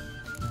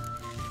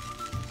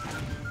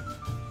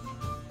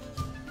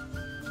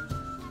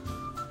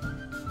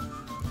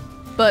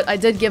 But I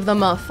did give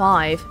them a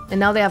 5, and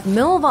now they have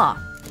Milva.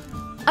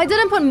 I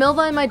didn't put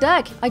Milva in my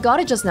deck. I got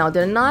it just now,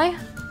 didn't I?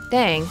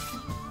 Dang.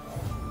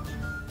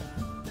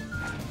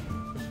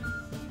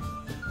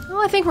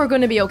 Oh, I think we're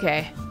gonna be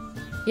okay.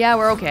 Yeah,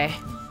 we're okay.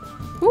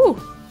 Woo!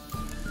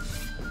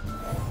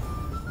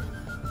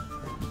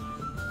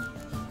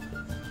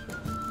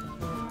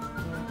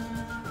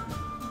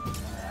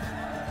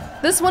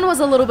 This one was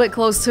a little bit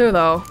close too,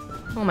 though.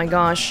 Oh my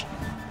gosh.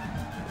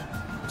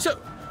 So,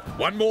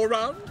 one more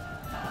round?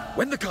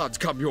 When the cards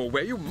come your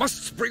way, you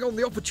must spring on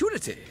the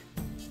opportunity.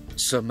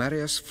 Sir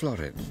Marius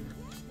Florin.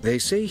 They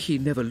say he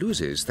never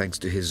loses thanks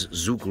to his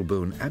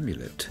Zugelbone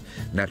amulet.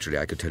 Naturally,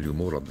 I could tell you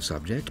more on the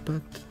subject,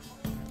 but...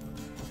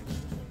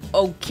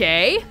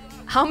 Okay.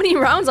 How many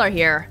rounds are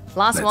here?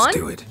 Last one? Let's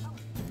do it.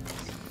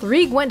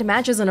 3 Gwent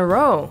matches in a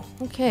row.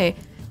 Okay.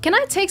 Can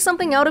I take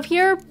something out of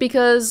here?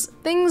 Because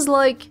things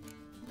like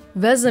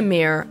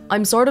Vesemir,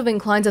 I'm sort of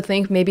inclined to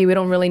think maybe we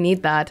don't really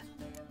need that.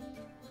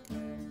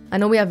 I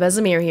know we have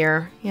Vesemir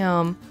here.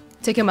 Yeah,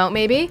 take him out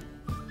maybe?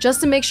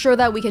 Just to make sure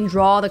that we can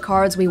draw the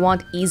cards we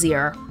want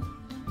easier.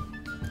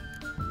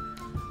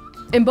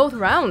 In both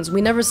rounds,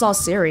 we never saw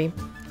Ciri.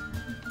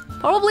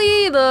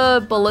 Probably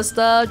the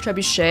Ballista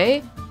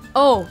Trebuchet.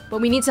 Oh,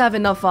 but we need to have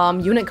enough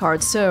unit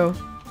cards too.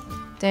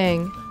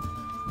 Dang.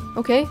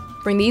 Okay,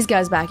 bring these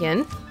guys back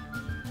in.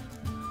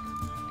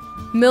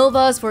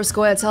 Milva's for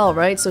Scoia'tael,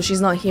 right? So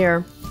she's not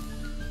here.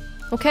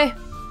 Okay.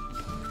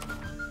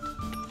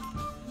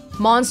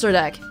 Monster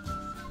deck.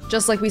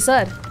 Just like we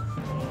said.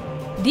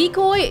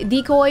 Decoy,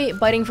 Decoy,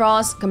 Biting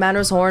Frost,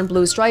 Commander's Horn,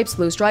 Blue Stripes,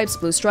 Blue Stripes,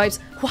 Blue Stripes.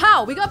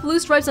 Wow, we got Blue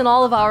Stripes in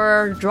all of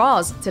our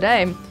draws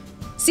today.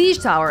 Siege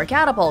Tower,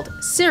 Catapult,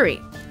 Ciri.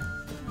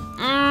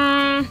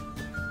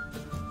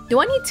 Do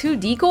I need 2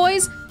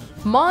 decoys?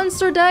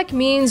 Monster deck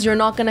means you're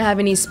not gonna have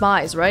any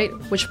spies, right?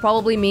 Which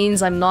probably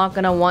means I'm not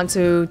gonna want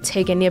to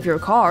take any of your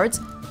cards.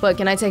 But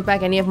can I take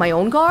back any of my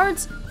own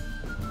cards?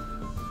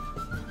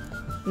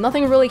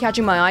 Nothing really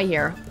catching my eye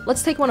here.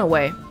 Let's take one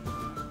away.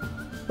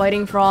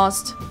 Biting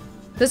Frost.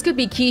 This could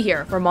be key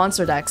here for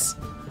monster decks.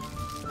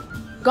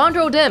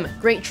 Gondro Dim,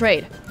 great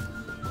trade.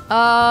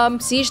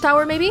 Siege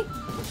Tower maybe?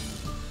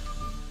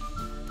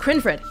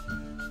 Crinfrid.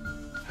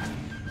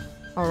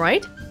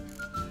 Alright.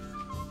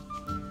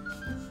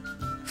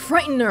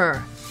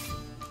 Frightener.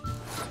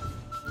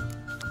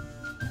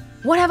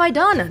 What have I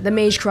done? The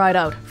mage cried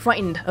out,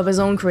 frightened of his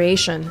own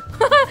creation.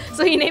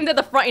 So he named it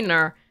the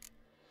Frightener.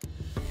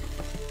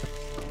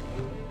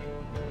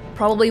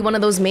 Probably one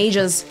of those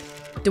mages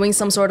doing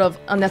some sort of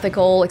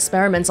unethical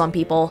experiments on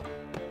people.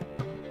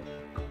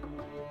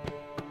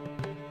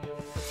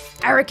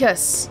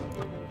 Ericus!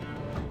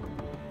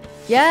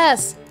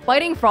 Yes!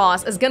 Biting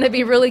Frost is gonna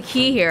be really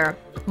key here.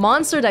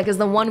 Monster deck is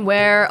the one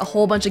where a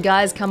whole bunch of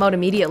guys come out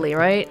immediately,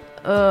 right?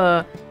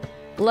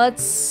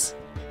 Let's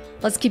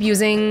keep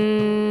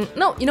using...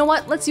 No, you know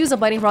what? Let's use a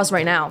Biting Frost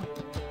right now.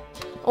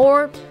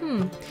 Or,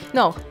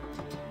 no.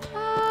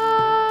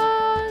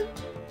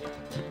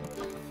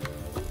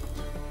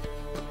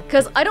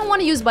 Because I don't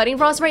want to use Biting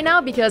Frost right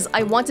now because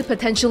I want to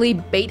potentially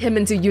bait him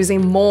into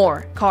using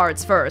more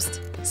cards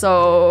first.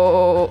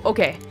 So,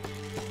 okay.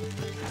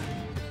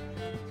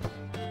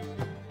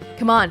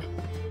 Come on.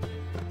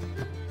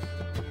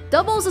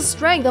 Doubles the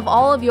strength of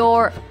all of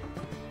your...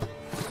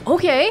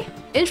 Okay,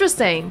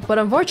 interesting. But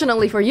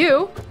unfortunately for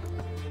you...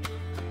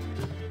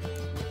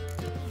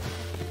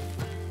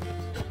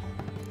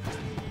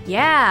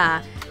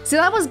 Yeah. See,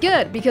 that was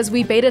good because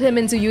we baited him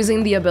into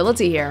using the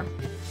ability here.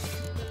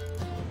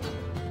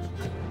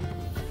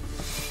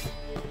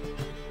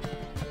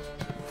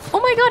 Oh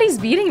my god, he's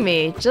beating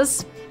me,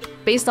 just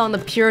based on the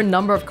pure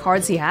number of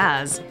cards he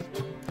has.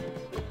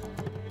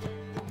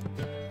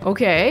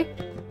 Okay.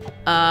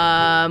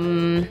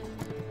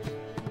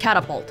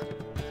 Catapult.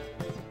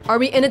 Are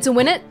we in it to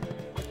win it?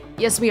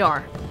 Yes, we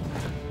are.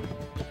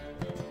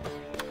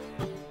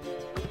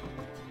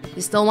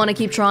 You still want to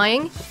keep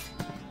trying?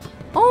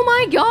 Oh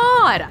my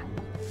god!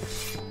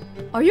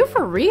 Are you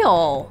for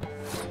real?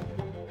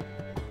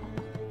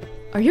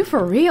 Are you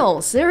for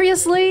real?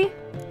 Seriously?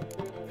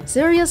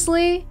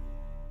 Seriously?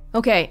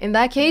 Okay, in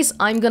that case,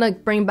 I'm gonna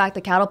bring back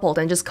the catapult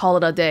and just call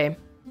it a day.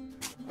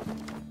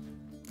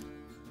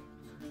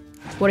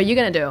 What are you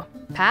gonna do?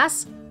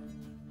 Pass?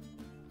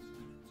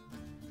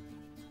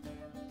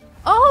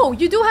 Oh,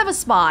 you do have a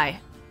spy!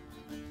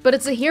 But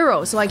it's a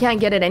hero, so I can't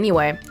get it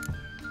anyway.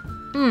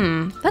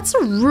 That's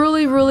a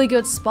really, really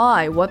good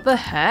spy. What the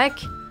heck?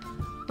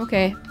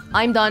 Okay,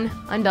 I'm done.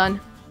 I'm done.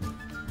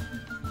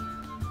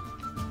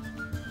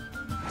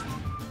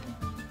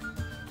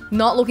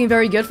 Not looking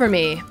very good for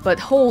me, but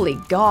holy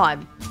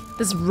god.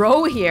 This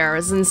row here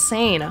is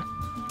insane.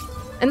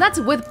 And that's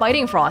with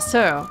biting frost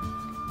too.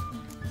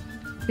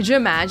 Could you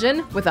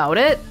imagine without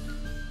it?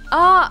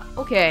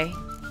 Okay.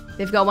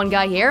 They've got one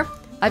guy here.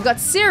 I've got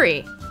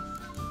Ciri.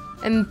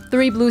 And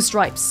 3 blue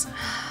stripes.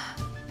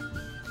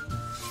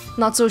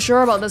 Not so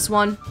sure about this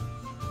one.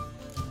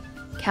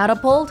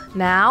 Catapult?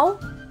 Now?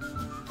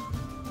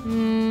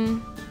 We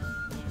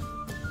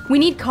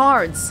need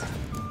cards.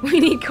 We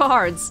need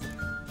cards.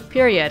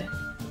 Period.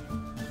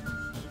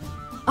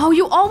 Oh,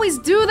 you always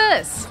do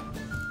this!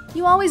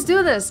 You always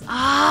do this.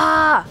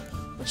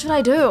 What should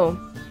I do?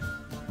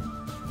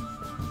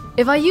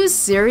 If I use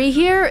Ciri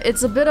here,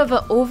 it's a bit of an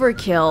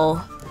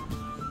overkill.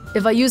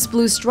 If I use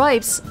blue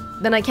stripes,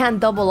 then I can't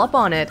double up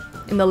on it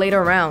in the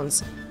later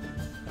rounds.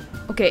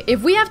 Okay,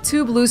 if we have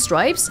 2 blue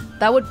stripes,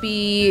 that would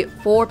be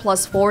 4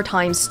 plus 4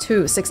 times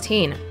 2,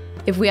 16.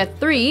 If we had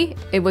 3,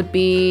 it would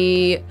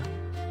be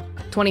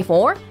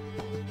 24.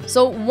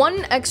 So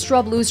 1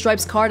 extra blue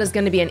stripes card is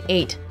going to be an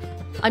 8.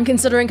 I'm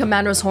considering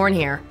Commander's Horn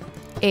here.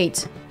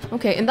 8.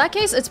 Okay, in that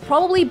case, it's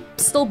probably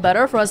still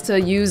better for us to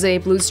use a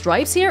blue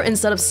stripes here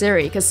instead of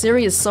Ciri, because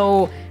Ciri is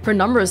her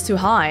number is too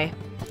high.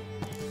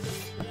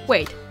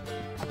 Wait.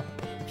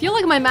 I feel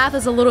like my math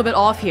is a little bit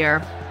off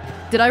here.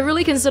 Did I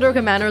really consider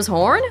Commander's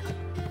Horn?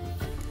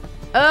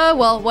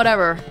 Well,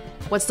 whatever.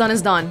 What's done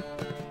is done.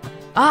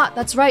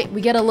 That's right. We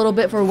get a little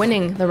bit for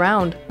winning the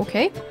round.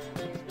 Okay.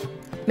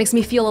 Makes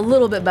me feel a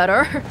little bit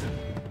better.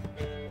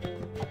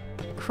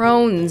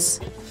 Crones.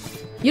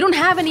 You don't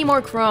have any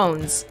more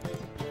crones.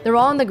 They're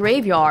all in the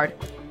graveyard.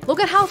 Look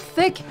at how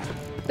thick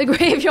the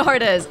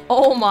graveyard is.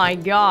 Oh my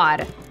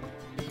god.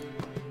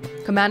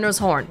 Commander's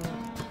Horn.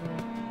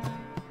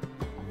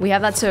 We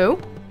have that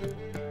too.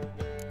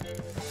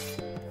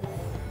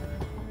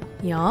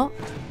 Yeah.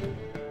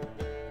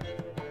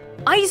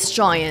 Ice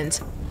Giant.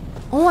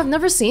 Oh, I've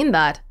never seen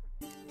that.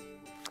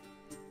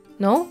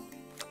 No?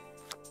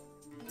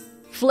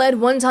 Fled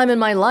one time in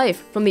my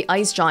life from the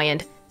Ice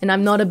Giant, and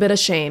I'm not a bit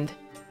ashamed.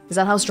 Is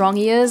that how strong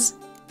he is?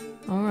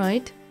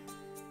 Alright.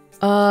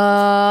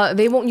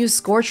 They won't use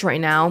Scorch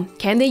right now.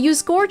 Can they use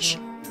Scorch?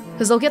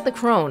 Because they'll get the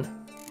Crone.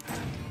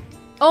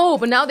 Oh,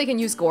 but now they can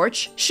use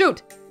Scorch.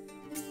 Shoot!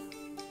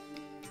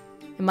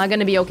 Am I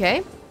gonna be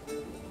okay?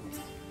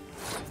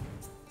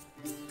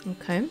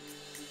 Okay.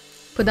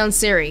 Put down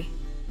Ciri.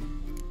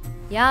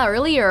 Yeah,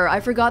 earlier,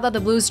 I forgot that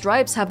the blue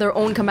stripes have their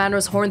own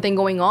Commander's Horn thing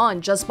going on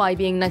just by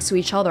being next to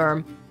each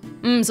other.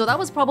 So that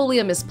was probably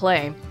a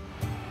misplay.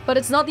 But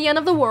it's not the end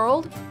of the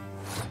world.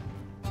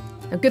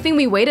 A good thing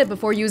we waited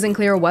before using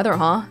Clear Weather,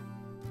 huh?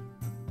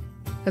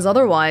 Because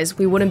otherwise,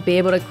 we wouldn't be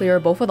able to clear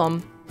both of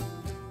them.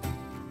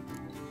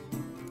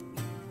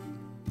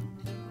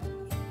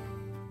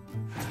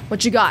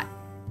 What you got?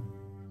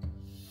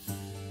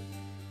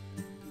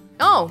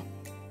 Oh!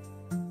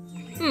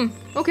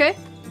 Okay.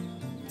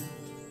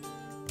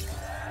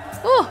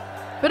 Oh!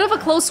 Bit of a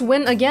close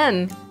win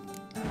again.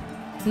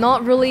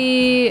 Not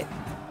really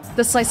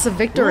decisive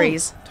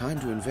victories. Whoa, time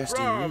to invest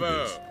in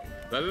rubies.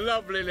 The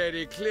lovely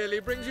lady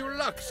clearly brings you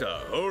luck, sir.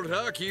 Hold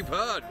her, keep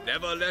her,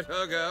 never let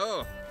her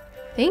go.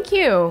 Thank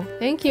you.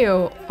 Thank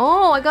you.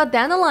 Oh, I got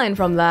Dandelion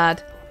from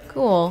that.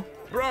 Cool.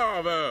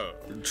 Bravo!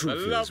 The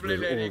truth is, we're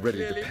already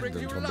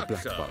dependent on the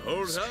black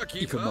buttons,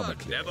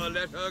 economically. Never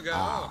let her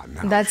go.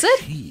 That's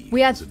it?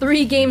 We had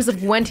 3 games of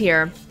Gwent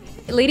here.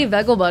 Lady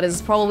Vegelbud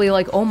is probably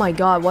like, oh my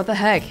god, what the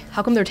heck?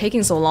 How come they're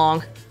taking so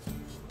long?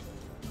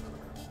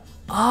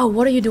 Oh,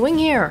 what are you doing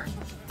here?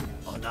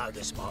 I know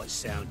this might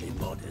sound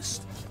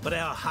immodest, but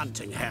our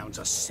hunting hounds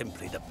are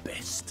simply the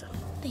best.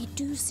 They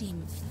do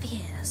seem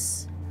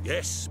fierce.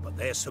 Yes, but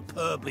they're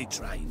superbly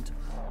trained.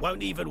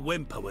 Won't even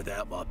whimper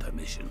without my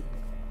permission.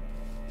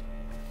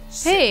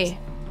 Hey!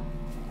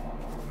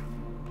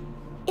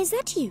 Is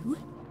that you?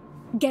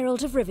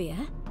 Geralt of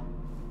Rivia?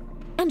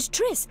 And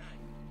Triss,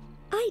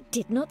 I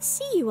did not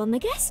see you on the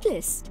guest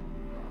list.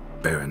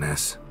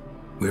 Baroness,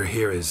 we're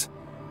here as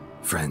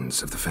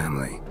friends of the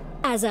family.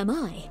 As am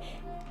I.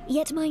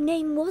 Yet my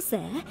name was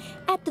there,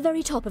 at the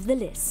very top of the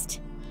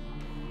list.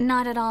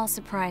 Not at all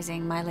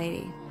surprising, my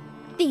lady.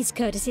 These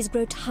courtesies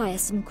grow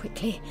tiresome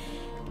quickly.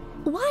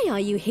 Why are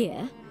you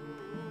here?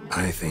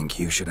 I think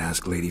you should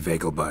ask Lady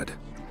Vegelbud.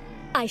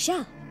 I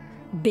shall.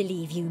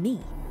 Believe you me.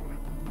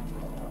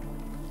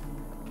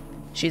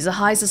 She's a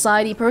high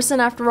society person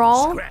after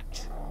all.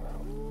 Scratch.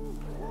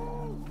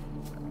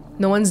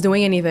 No one's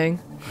doing anything.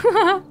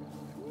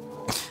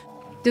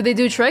 Do they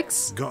do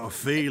tricks? Got a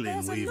feeling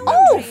we've met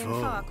Oh!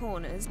 before. Far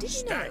corners, did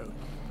you know?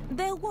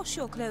 They'll wash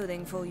your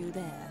clothing for you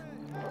there.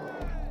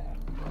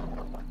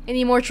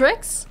 Any more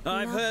tricks?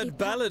 I've heard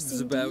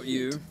ballads about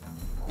you.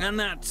 And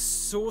that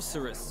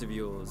sorceress of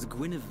yours,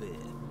 Guinevere.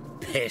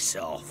 Piss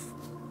off.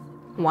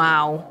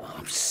 Wow.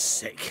 I'm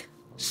sick.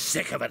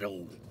 Sick of it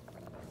all.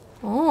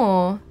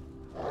 Oh.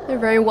 They're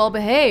very well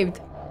behaved.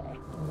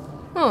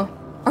 Huh.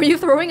 Are you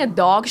throwing a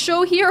dog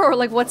show here, or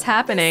like what's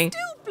happening?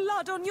 There's still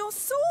blood on your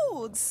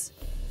swords.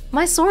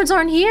 My swords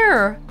aren't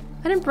here.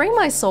 I didn't bring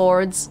my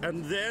swords.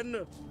 And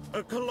then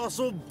a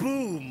colossal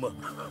boom.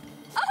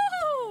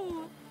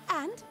 Oh!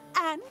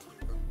 And?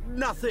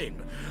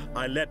 Nothing.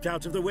 I leapt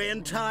out of the way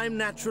in time,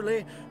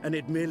 naturally, and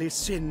it merely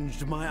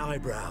singed my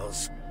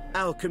eyebrows.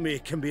 Alchemy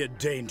can be a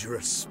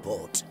dangerous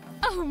sport.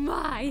 Oh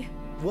my!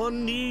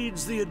 One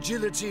needs the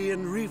agility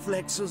and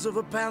reflexes of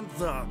a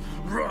panther.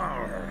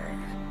 Roar.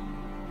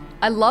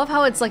 I love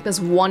how it's like this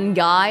one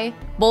guy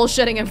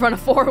bullshitting in front of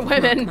 4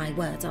 women. Mark my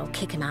words, I'll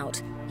kick him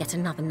out. Yet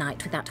another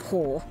night with that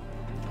whore.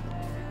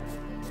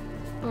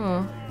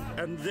 Oh.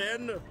 And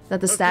then Is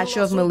that the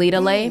statue of Melita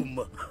Lay?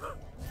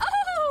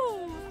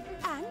 Oh!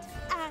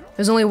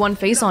 There's only one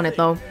face on it,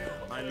 though.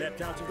 I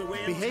leapt out of the way.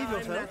 Behave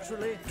yourself.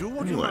 Do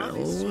what you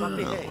must, but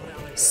behave.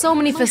 So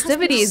many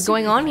festivities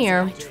going on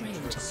here.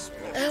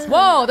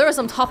 Whoa, there are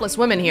some topless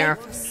women here.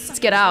 Let's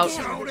get out.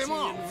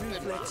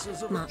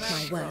 Mark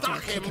my words, I'll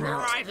kick him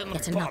out.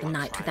 Yet another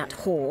night with that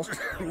whore.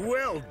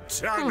 Well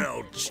done,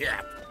 old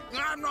chap.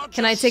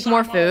 Can I take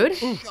more food?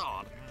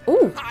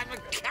 Ooh.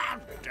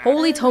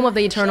 Holy Tome of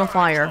the Eternal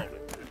Fire.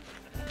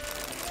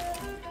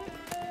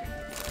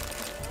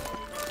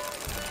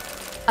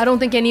 I don't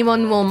think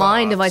anyone will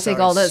mind if I take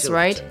all this,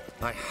 right?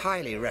 I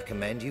highly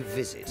recommend you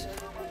visit.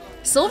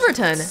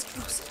 Silverton.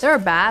 There are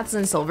baths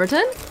in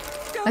Silverton?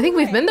 I think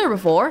we've been there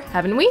before,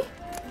 haven't we?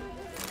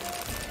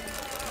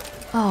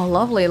 Oh,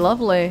 lovely,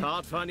 lovely.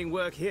 Hard finding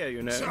work here,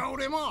 you know.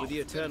 With the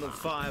eternal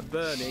fire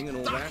burning and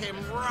all that.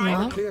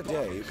 Yeah. Clear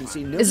day, you can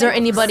see no Is there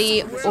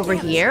anybody over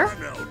here?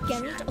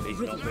 Geralt of He's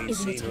not Rivia been is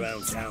seen returned.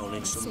 around town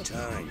in some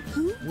time.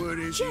 Who? Word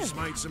is he's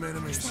Geralt. made some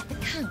enemies. Is that the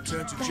Count?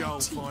 Turned to Joel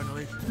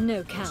finally. No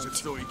Must have Count.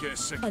 thought he'd get a A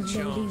second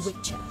lowly chance.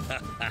 witcher.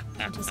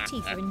 And his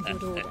teeth are in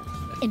good order.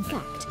 In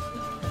fact,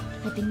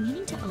 I've been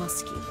meaning to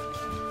ask you.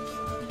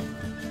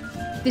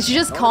 Did you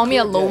just call me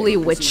a lowly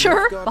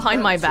witcher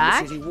behind my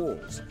back?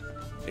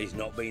 He's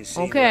not been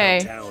seen Okay.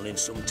 around town in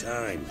some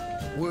time.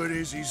 Word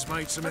is he's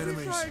made some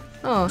enemies.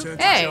 Oh, Turned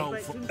to hey. Joel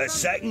A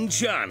second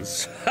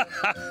chance.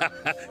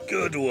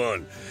 Good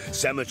one.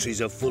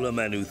 Cemeteries are full of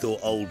men who thought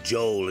old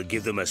Joel would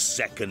give them a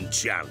second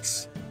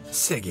chance.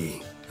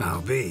 Siggy,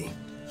 I'll be.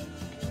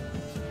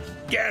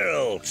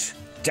 Geralt!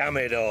 Damn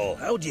it all.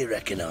 How do you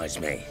recognize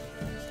me?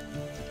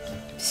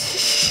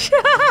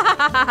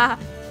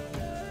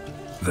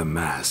 The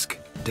mask.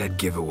 Dead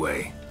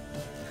giveaway.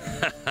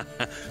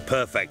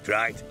 Perfect,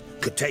 right?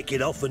 Could take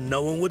it off and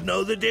no one would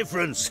know the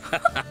difference.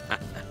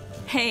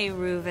 Hey,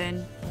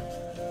 Reuven.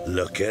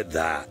 Look at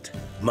that.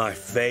 My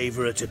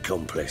favourite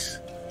accomplice.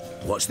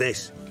 What's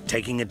this?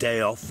 Taking a day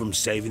off from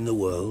saving the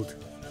world?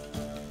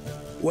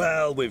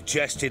 Well, we've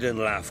jested and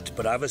laughed,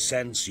 but I've a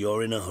sense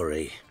you're in a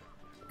hurry.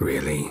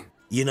 Really?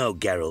 You know,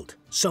 Geralt,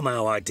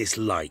 somehow I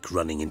dislike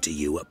running into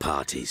you at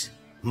parties.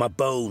 My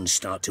bones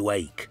start to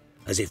ache,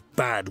 as if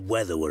bad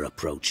weather were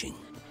approaching.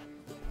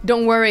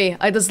 Don't worry,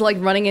 I just like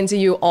running into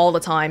you all the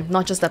time,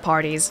 not just at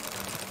parties.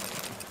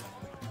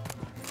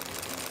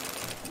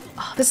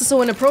 Oh, this is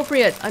so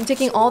inappropriate. I'm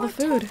taking all the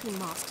food.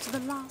 Mask to the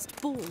last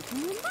ball.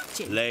 Can you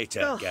imagine?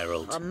 Later, Oh,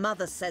 Geralt. Our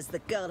mother says the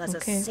girl has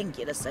Okay. a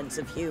singular sense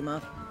of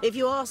humour. If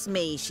you ask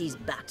me, she's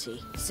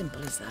batty.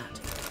 Simple as that.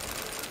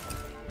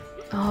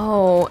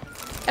 Oh,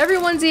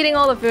 everyone's eating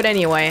all the food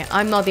anyway.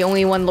 I'm not the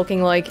only one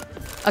looking like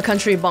a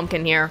country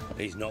bumpkin here.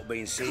 He's not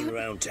been seen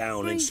around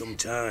town in some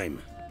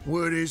time.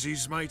 Word is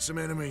he's made some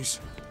enemies.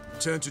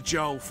 Turned to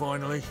Joel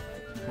finally.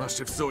 Must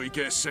have thought he'd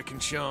get a second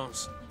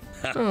chance.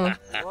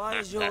 Why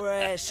is your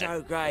hair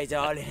so grey,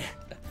 darling?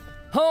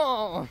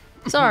 Oh,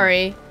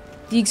 sorry.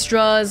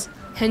 Dijkstra's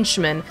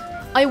henchmen.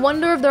 I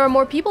wonder if there are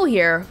more people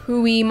here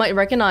who we might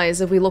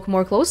recognize if we look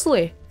more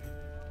closely.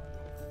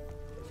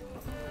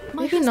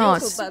 Maybe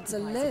not. Mark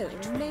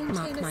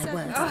my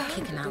words, I'll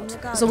kick him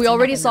out. So we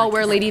already saw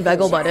where Lady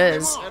Vegelbud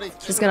is.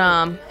 Just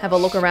gonna have a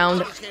look around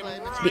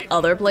the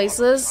other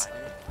places.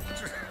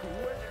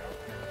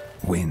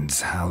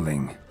 Winds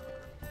howling.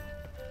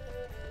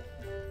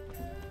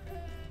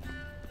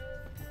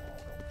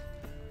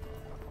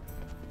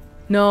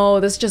 No,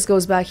 this just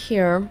goes back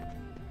here.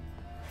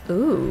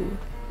 Ooh.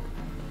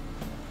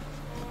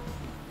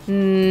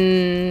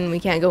 We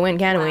can't go in,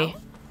 can we?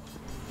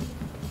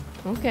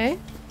 Okay.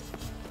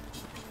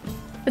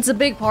 It's a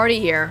big party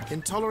here.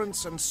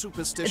 Intolerance and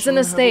superstition It's an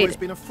have always estate.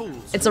 been a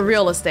fool's It's a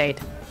real estate.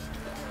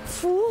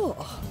 Four.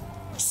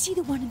 See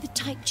the one in the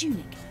tight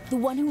tunic? The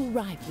one who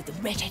arrived with the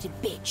red-headed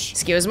bitch.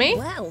 Excuse me?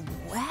 Well,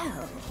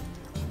 well.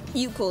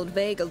 You called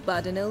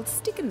Vegelbud an old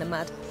stick in the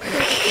mud. But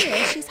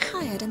here she's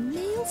hired a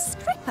male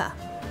stripper.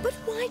 But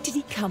why did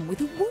he come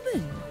with a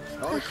woman?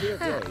 On a clear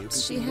day, you can Perhaps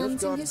see she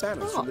hands him Nilfgaard his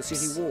banners from the props.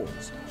 city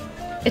walls.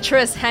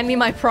 Triss, hand me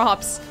my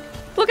props.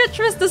 Look at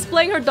Triss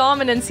displaying her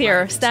dominance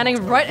here,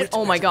 standing right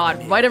oh my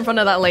god, right in front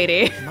of that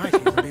lady. Might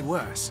even be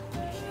worse.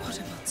 What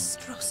a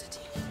monstrosity.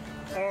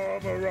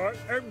 I'm a right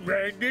and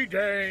randy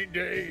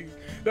dandy.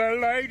 The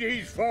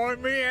ladies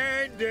find me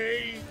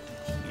handy.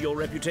 Your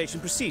reputation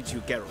precedes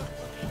you, Geralt.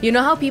 You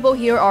know how people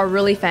here are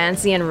really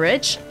fancy and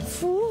rich?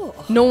 Four.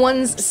 No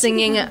one's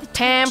singing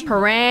pam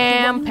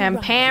param, pam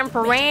pam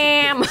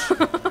param.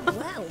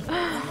 Well,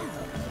 well.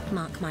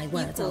 Mark my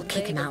words, I'll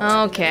kick him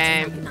out.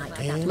 Okay.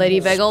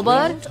 Lady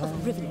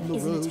Vegelbud? Riven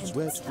is in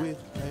attendance.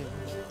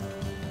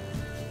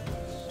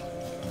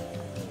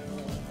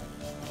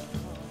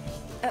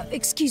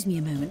 Excuse me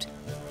a moment.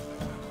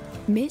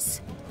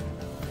 Miss?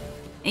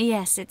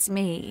 Yes, it's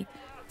me.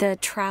 The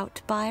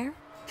trout buyer?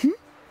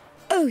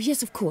 Oh,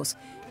 yes, of course.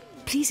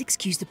 Please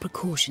excuse the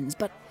precautions,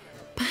 but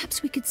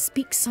perhaps we could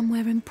speak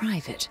somewhere in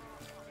private.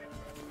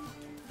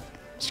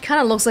 She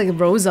kind of looks like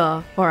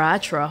Rosa or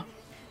Atra.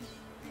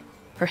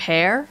 Her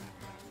hair?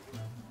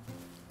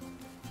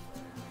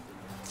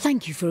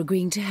 Thank you for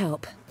agreeing to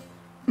help.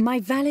 My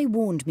valet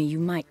warned me you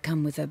might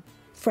come with a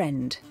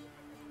friend.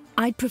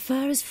 I'd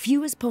prefer as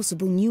few as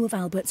possible knew of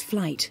Albert's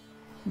flight.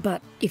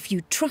 But if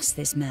you trust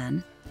this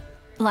man...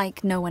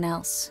 Like no one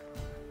else.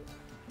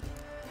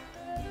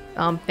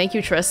 Thank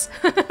you, Triss.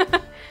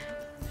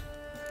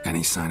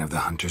 Any sign of the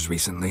hunters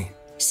recently?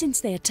 Since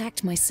they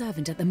attacked my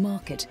servant at the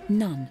market,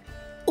 none.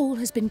 All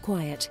has been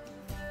quiet.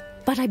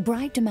 But I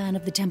bribed a man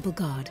of the Temple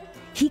Guard.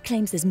 He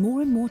claims there's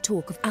more and more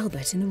talk of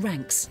Albert in the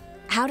ranks.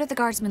 How did the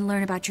guardsmen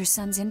learn about your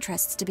son's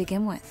interests to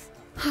begin with?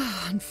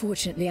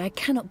 Unfortunately, I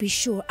cannot be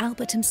sure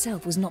Albert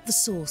himself was not the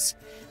source,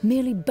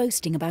 merely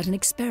boasting about an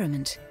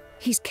experiment.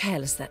 He's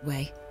careless that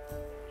way.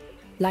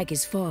 Like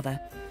his father,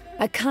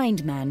 a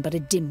kind man but a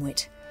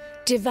dimwit.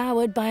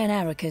 Devoured by an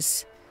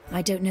Arrakis.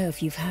 I don't know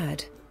if you've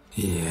heard.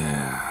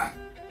 Yeah,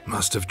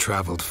 must have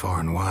traveled far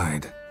and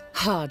wide.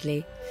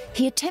 Hardly.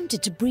 He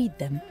attempted to breed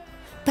them.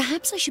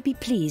 Perhaps I should be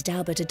pleased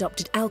Albert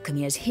adopted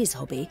alchemy as his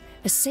hobby,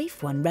 a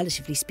safe one,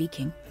 relatively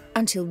speaking.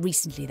 Until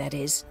recently, that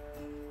is.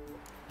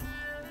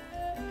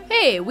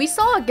 Hey, we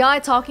saw a guy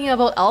talking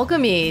about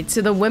alchemy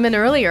to the women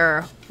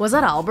earlier. Was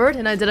that Albert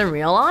and I didn't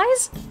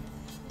realize?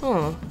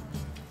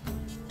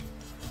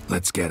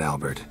 Let's get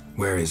Albert.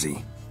 Where is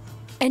he?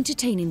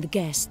 Entertaining the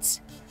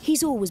guests.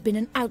 He's always been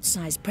an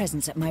outsized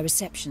presence at my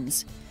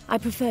receptions. I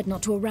preferred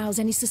not to arouse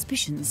any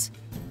suspicions.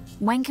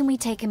 When can we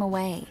take him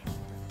away?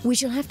 We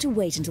shall have to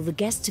wait until the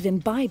guests have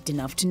imbibed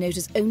enough to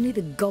notice only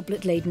the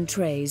goblet-laden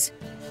trays.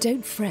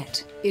 Don't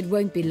fret, it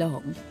won't be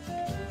long.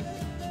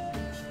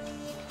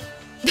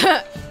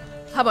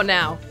 How about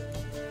now?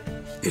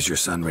 Is your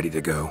son ready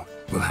to go?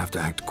 We'll have to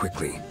act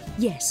quickly.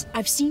 Yes,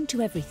 I've seen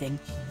to everything.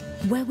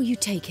 Where will you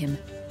take him?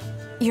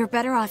 You're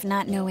better off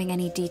not knowing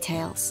any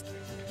details.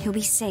 He'll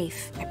be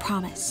safe, I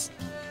promise.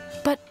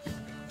 But...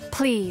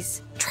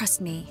 Please,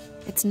 trust me.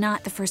 It's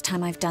not the first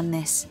time I've done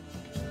this.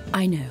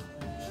 I know.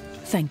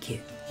 Thank you.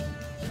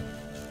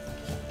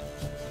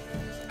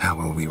 How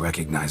will we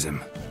recognize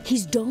him?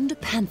 He's donned a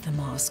panther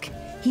mask.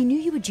 He knew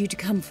you were due to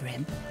come for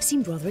him.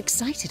 Seemed rather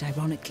excited,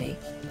 ironically.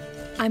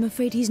 I'm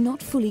afraid he's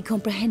not fully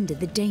comprehended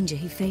the danger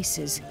he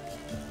faces.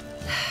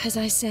 As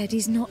I said,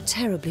 he's not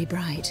terribly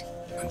bright.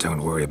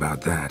 Don't worry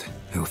about that.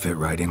 He'll fit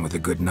right in with a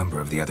good number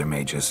of the other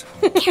mages.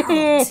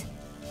 Geralt!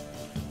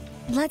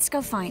 Let's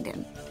go find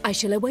him. I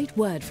shall await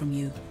word from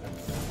you.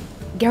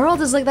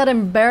 Geralt is like that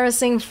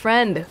embarrassing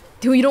friend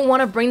who you don't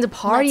want to bring to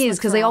parties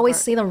because they always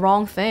say the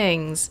wrong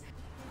things.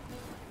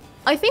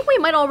 I think we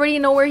might already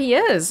know where he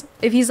is,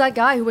 if he's that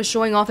guy who was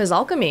showing off his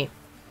alchemy.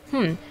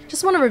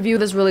 Just want to review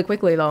this really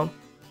quickly though.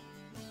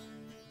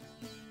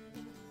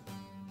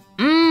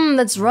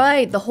 That's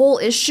right. The whole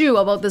issue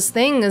about this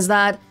thing is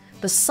that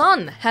the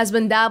son has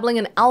been dabbling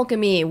in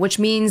alchemy, which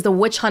means the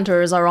witch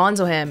hunters are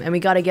onto him, and we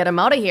gotta get him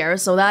out of here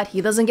so that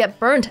he doesn't get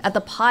burnt at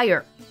the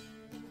pyre.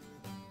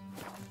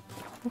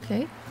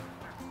 Okay.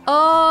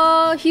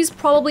 He's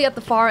probably at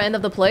the far end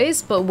of the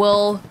place, but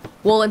we'll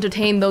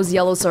entertain those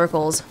yellow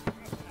circles.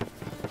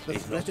 Do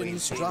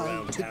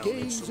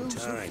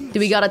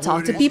we gotta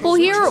talk to people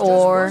here,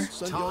 or...?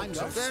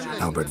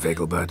 Albert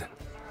Vegelbud.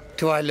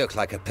 Do I look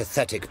like a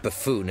pathetic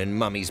buffoon and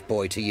mummy's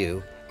boy to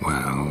you?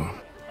 Well...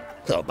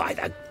 Oh, by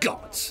the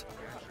gods!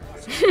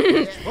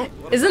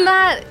 Isn't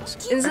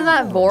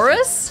that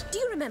Boris? Do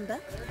you remember?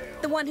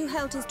 The one who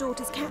held his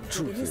daughter's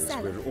captive in his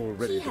cellar.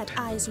 He had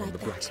eyes like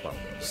that.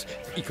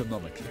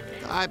 Economically.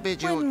 I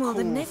bid you When a will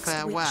the cool next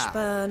farewell. witch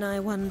burn, I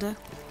wonder?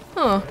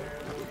 Huh.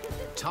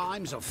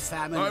 Times of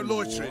famine and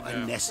war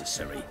are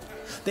necessary.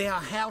 They are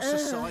how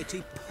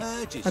society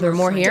purges. Are there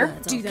more here?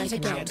 Do that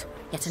again.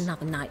 Yet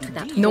another night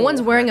without. No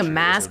one's wearing a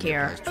mask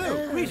here.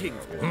 Oh,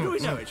 greetings. Do we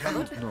know each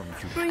other?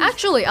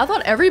 Actually, I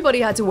thought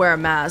everybody had to wear a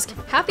mask.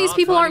 Half these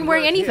people aren't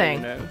wearing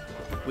anything.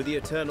 With the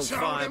eternal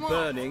fire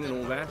burning and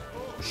all that.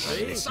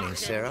 Listening,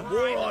 Sarah?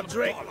 More I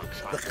drink,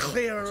 the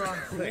clearer I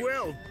think.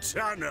 Well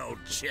done, old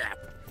chap.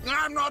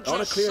 I'm not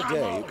On a clear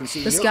day, you can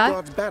see This guy?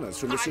 Nilfgaard's banners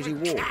from the city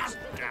walls.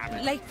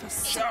 Late for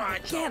supper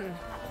again.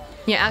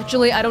 Yeah,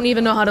 actually, I don't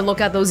even know how to look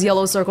at those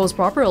yellow circles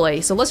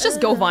properly, so let's just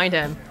go find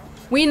him.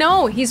 We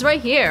know, he's right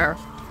here.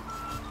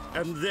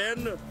 And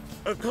then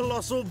a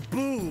colossal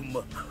boom.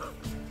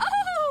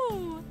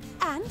 Oh!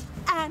 And?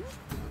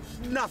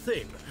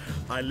 Nothing.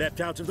 I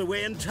leapt out of the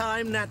way in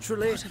time,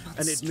 naturally,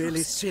 and it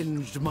merely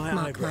singed my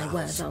Mark eyebrows. my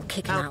words, I'll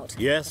kick him out.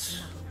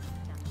 Yes.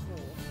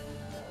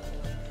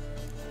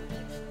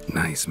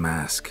 Nice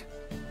mask.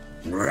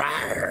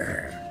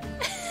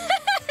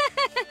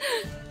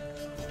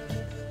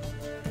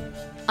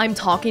 I'm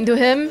talking to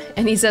him,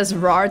 and he says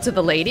 "rar" to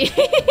the lady.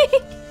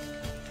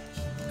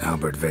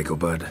 Albert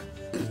Vegelbud.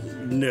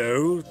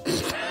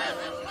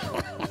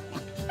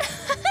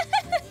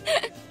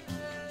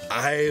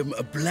 I'm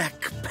a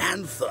Black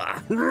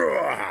Panther.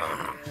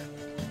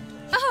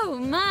 Oh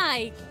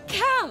my,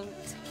 Count!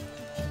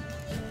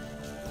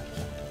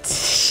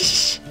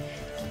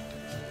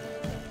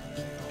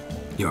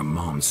 Your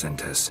mom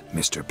sent us,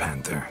 Mr.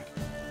 Panther.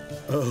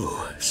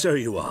 Oh, so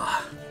you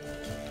are.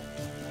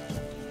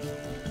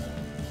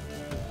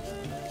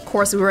 Of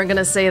course, we weren't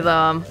gonna say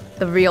the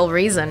real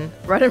reason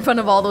right in front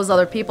of all those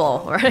other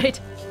people, right?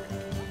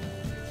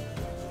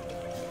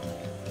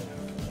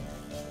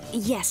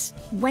 Yes.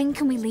 When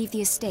can we leave the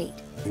estate?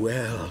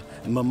 Well,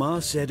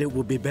 Mama said it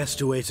would be best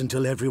to wait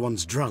until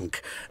everyone's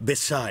drunk.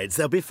 Besides,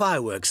 there'll be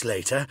fireworks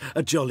later,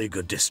 a jolly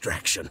good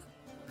distraction.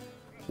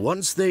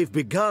 Once they've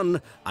begun,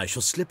 I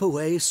shall slip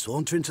away,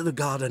 saunter into the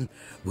garden.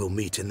 We'll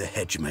meet in the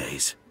hedge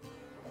maze.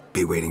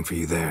 Be waiting for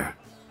you there.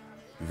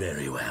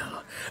 Very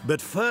well. But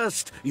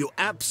first, you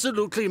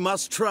absolutely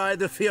must try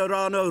the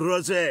Fiorano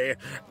Rosé.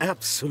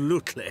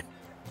 Absolutely.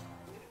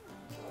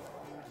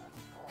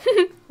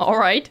 All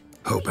right.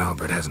 Hope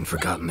Albert hasn't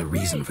forgotten the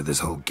reason for this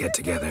whole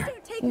get-together.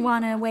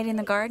 Wanna wait in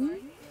the garden?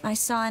 I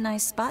saw a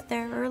nice spot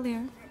there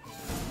earlier.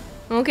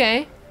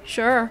 Okay,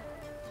 sure.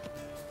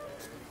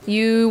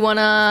 You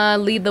wanna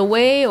lead the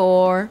way,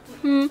 or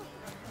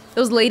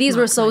Those ladies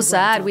were so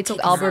sad. We took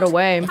Albert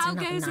away. How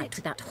goes it?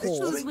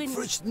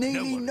 For it's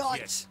nearly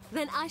night.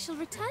 Then I shall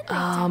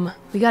return.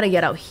 We gotta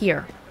get out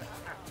here.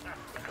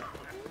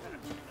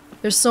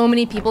 There's so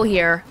many people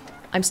here.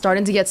 I'm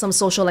starting to get some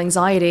social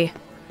anxiety.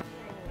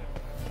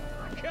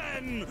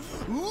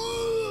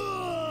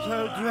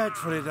 So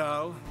dreadfully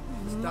dull.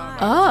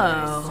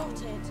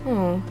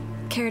 Oh.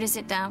 Care to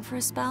sit down for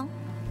a spell?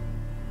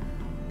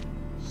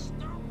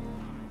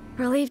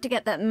 Relieved to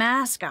get that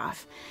mask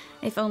off,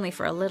 if only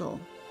for a little.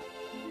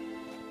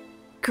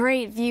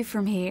 Great view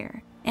from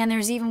here, and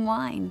there's even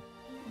wine.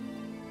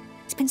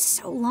 It's been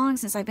so long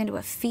since I've been to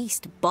a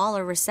feast, ball,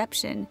 or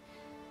reception.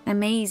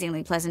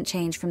 Amazingly pleasant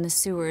change from the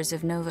sewers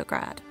of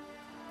Novigrad.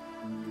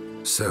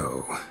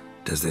 So,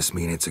 does this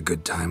mean it's a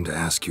good time to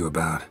ask you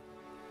about?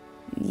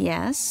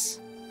 Yes?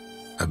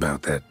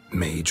 About that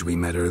mage we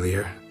met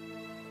earlier?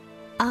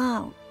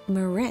 Oh,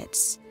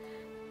 Moritz.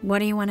 What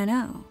do you want to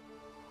know?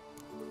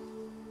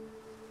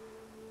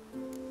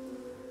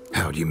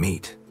 How'd you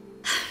meet?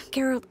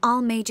 Geralt,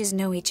 all mages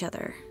know each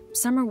other.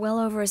 Some are well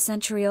over a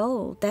century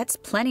old. That's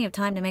plenty of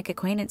time to make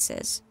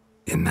acquaintances.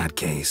 In that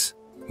case,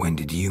 when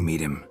did you meet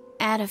him?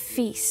 At a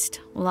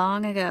feast,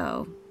 long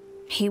ago.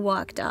 He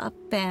walked up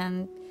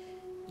and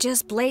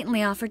just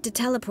blatantly offered to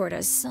teleport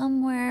us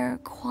somewhere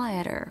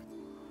quieter.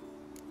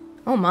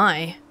 Oh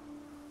my.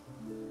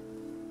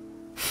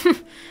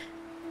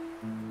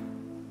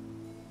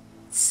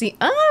 See,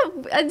 I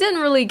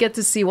didn't really get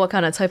to see what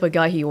kind of type of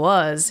guy he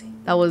was.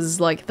 That was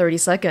like 30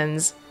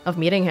 seconds of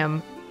meeting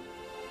him.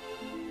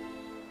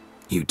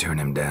 You turn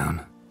him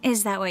down?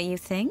 Is that what you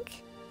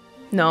think?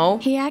 No.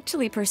 He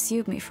actually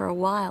pursued me for a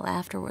while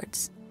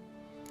afterwards.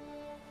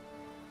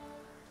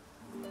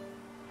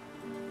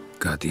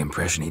 Got the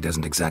impression he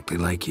doesn't exactly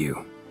like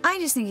you. I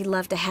just think he'd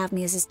love to have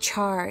me as his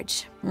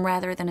charge,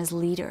 rather than his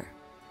leader.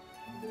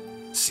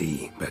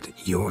 See, but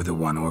you're the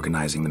one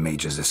organizing the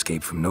mage's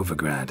escape from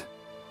Novigrad.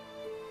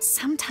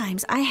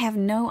 Sometimes I have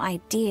no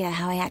idea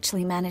how I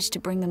actually managed to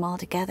bring them all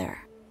together.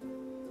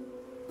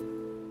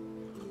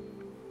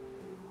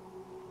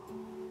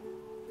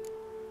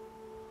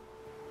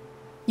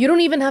 You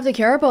don't even have to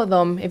care about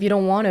them if you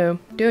don't want to,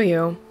 do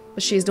you?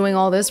 But she's doing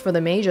all this for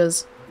the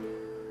mages.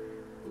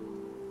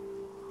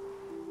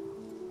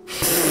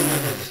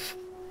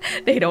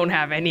 They don't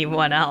have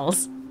anyone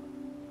else.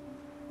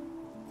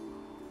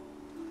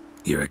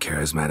 You're a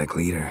charismatic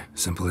leader.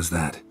 Simple as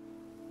that.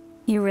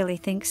 You really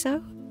think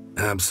so?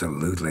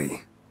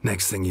 Absolutely.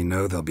 Next thing you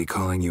know, they'll be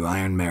calling you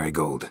Iron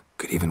Marigold.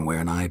 Could even wear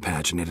an eye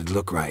patch and it'd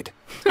look right.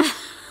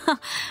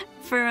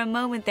 For a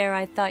moment there,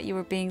 I thought you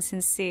were being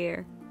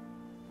sincere.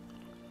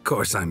 Of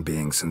course I'm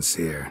being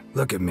sincere.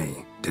 Look at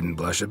me. Didn't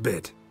blush a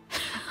bit.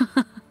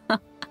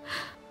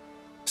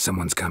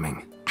 Someone's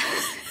coming.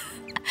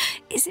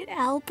 Is it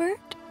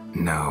Albert?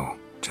 No,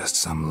 just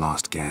some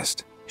lost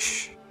guest.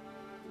 Shh.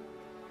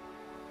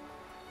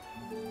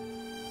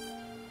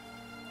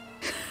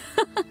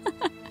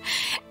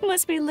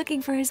 Must be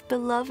looking for his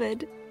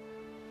beloved.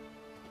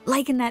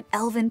 Like in that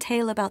elven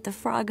tale about the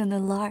frog and the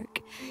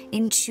lark.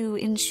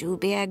 Inchu, inchu,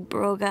 biag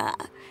broga.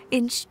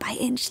 Inch by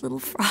inch, little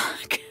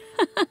frog.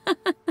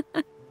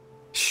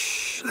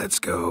 Shh, let's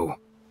go.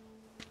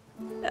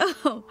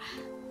 Oh.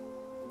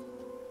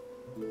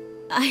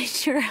 I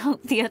sure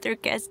hope the other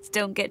guests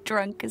don't get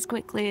drunk as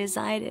quickly as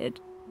I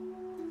did.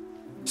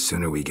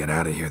 Sooner we get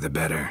out of here, the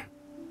better.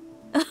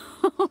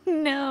 Oh,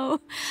 no.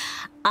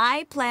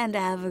 I plan to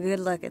have a good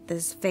look at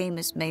this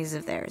famous maze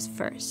of theirs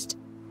first.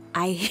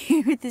 I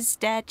hear the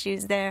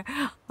statues there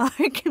are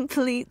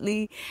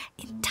entirely...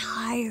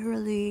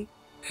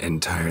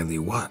 Entirely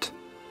what?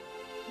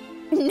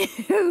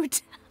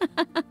 Nude.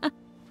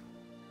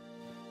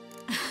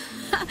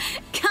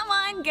 Come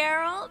on,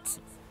 Geralt.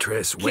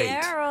 Triss, wait.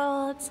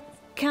 Geralt,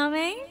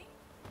 coming?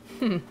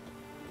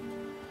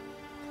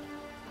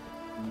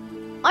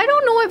 I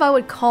don't know if I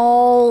would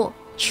call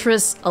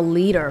Triss a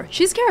leader.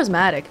 She's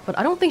charismatic, but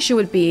I don't think she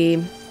would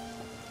be...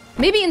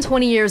 Maybe in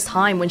 20 years'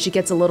 time when she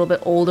gets a little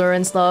bit older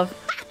and stuff.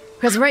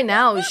 Because right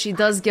now, she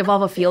does give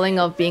off a feeling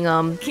of being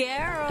a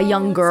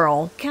young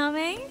girl.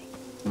 Coming?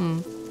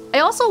 I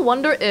also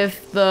wonder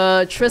if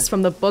the Triss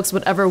from the books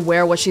would ever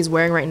wear what she's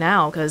wearing right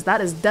now, because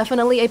that is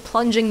definitely a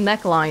plunging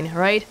neckline,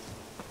 right?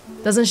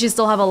 Doesn't she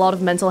still have a lot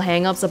of mental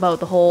hang-ups about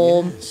the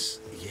whole...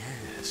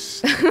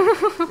 Yes.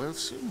 Well,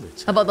 soon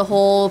it's... about the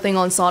whole thing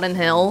on Sodden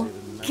Hill?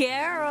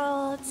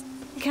 Geralt,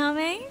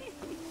 coming?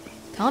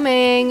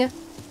 Coming!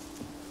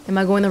 Am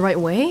I going the right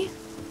way?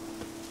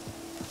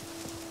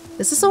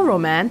 This is so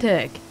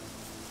romantic.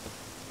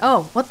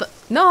 Oh, what the...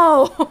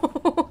 No!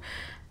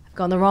 I've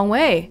gone the wrong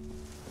way.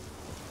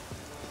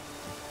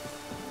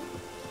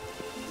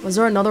 Was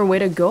there another way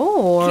to go,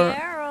 or...?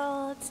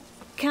 Geralt,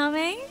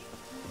 coming?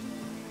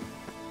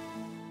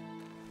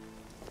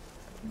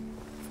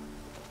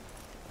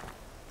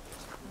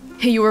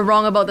 You were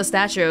wrong about the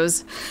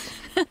statues.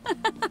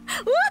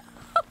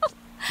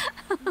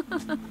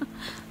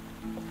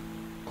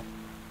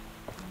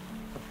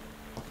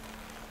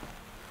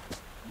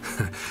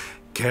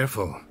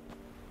 Careful.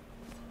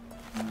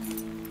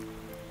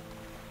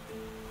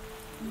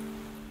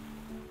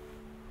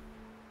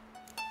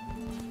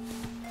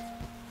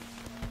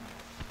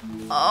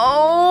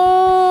 Oh!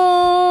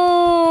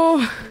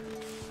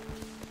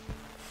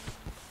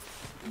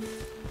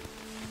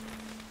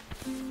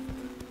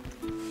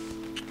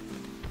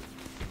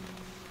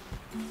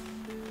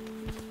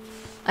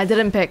 I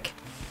didn't pick.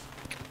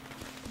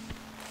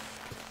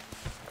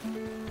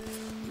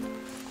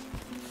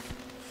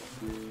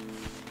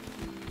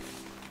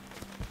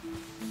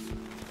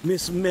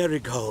 Miss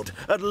Marigold,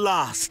 at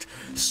last!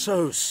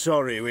 So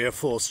sorry we are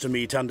forced to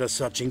meet under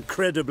such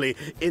incredibly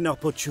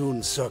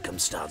inopportune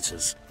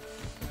circumstances.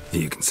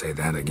 You can say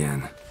that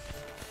again.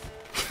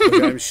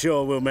 But I'm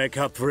sure we'll make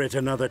up for it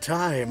another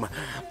time.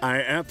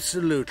 I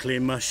absolutely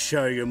must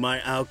show you my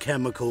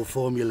alchemical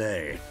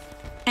formulae.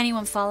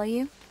 Anyone follow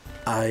you?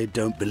 I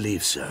don't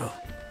believe so.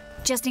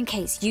 Just in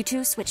case, you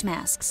two switch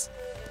masks.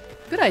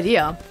 Good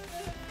idea.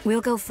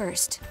 We'll go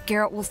first.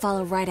 Geralt will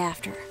follow right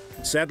after.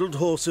 Saddled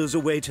horses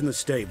await in the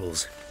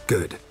stables.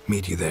 Good.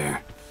 Meet you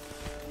there.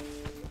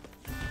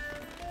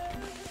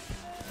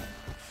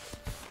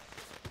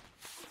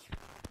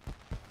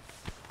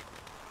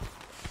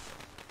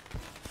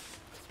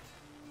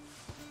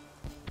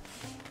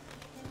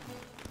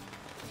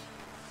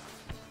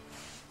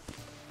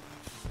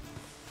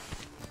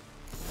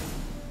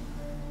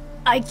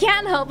 I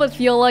can't help but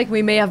feel like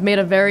we may have made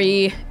a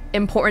very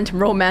important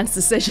romance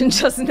decision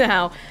just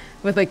now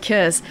with a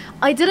kiss.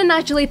 I didn't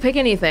actually pick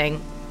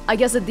anything. I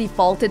guess it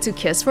defaulted to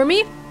kiss for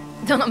me.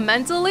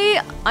 Mentally,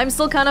 I'm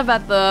still kind of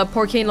at the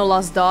Por qué no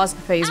las dos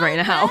phase right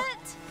now.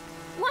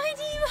 Why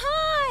do you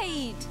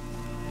hide?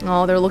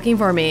 Oh, they're looking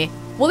for me.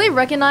 Will they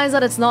recognize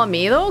that it's not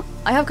me though?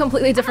 I have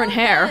completely different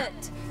hair.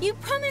 You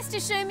promised to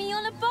show me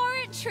your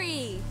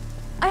laboratory.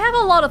 I have a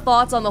lot of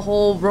thoughts on the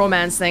whole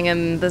romance thing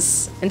and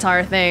this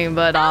entire thing,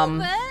 but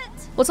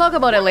we'll talk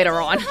about it later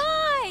on.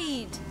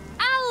 Hide!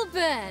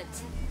 Albert!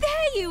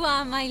 There you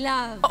are, my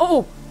love.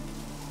 Oh!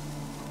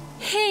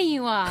 Here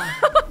you are.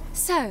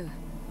 So,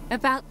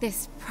 about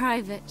this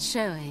private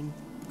showing.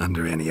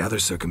 Under any other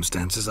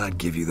circumstances, I'd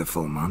give you the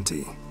full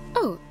Monty.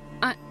 Oh,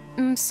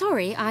 I'm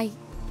sorry,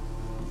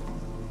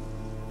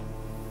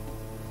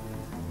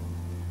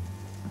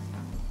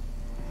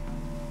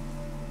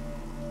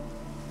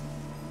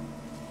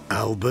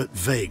 Albert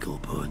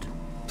Vegelbud.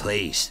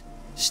 Please,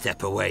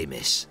 step away,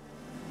 miss.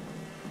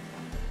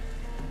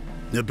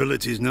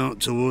 Nobility's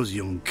not to us,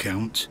 young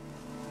Count.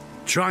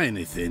 Try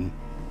anything,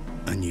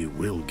 and you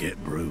will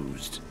get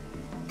bruised.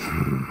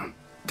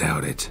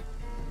 Doubt it.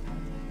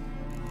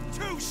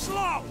 Too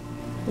slow!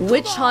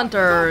 Witch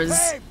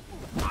hunters.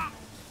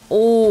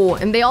 Oh,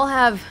 and they all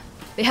have...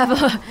 They have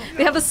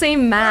the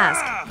same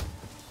mask.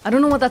 I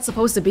don't know what that's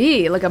supposed to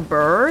be. Like a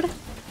bird?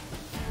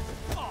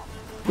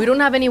 We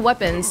don't have any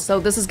weapons, so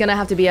this is gonna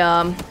have to be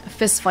a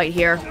fist fight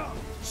here.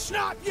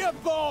 Snap your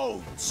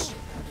bones!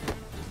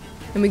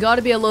 And we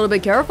gotta be a little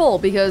bit careful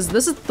because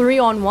this is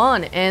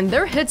 3-on-1 and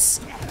their hits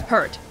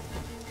hurt.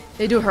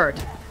 They do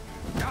hurt.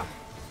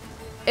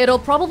 It'll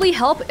probably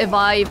help if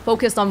I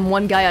focused on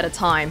one guy at a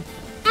time.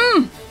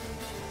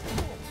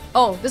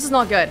 Oh, this is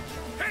not good.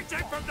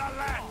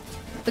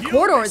 The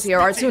corridors here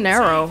are too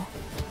narrow.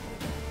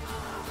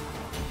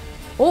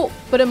 Oh,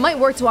 but it might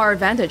work to our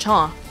advantage,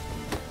 huh?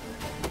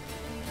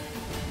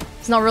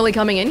 It's not really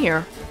coming in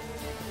here.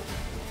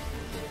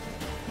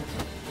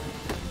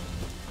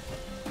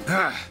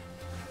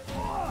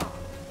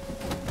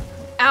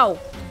 Ow!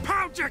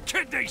 Pound your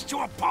kidneys to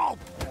a pulp!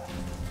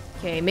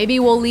 Okay, maybe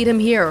we'll lead him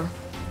here.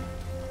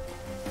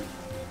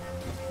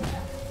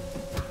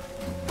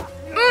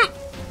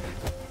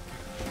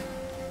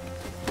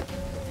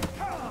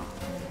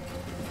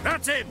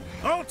 That's him!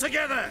 All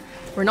together!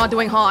 We're not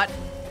doing hot.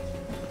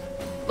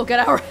 Look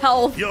at our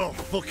health. You're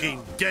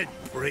fucking dead,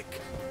 prick.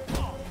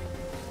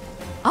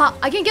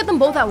 I can get them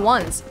both at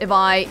once if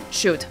I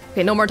shoot.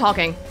 Okay, no more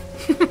talking.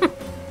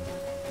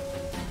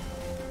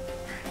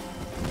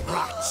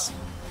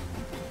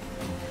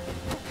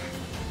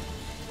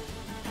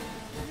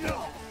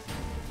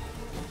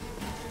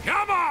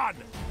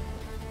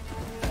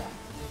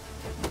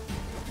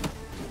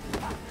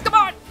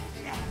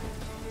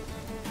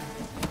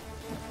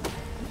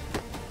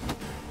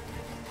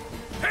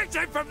 Hit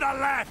him from the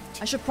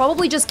left! I should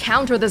probably just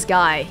counter this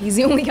guy. He's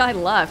the only guy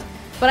left.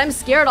 But I'm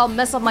scared I'll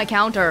mess up my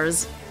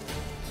counters.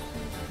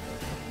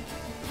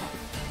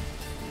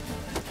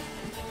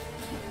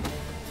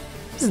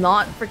 This is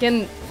not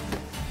freaking...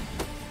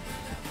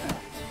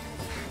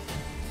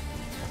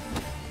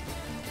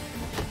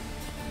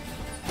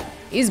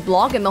 He's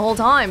blocking the whole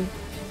time.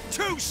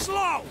 Too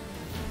slow!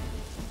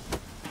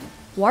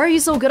 Why are you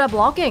so good at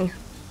blocking?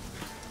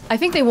 I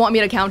think they want me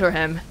to counter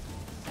him.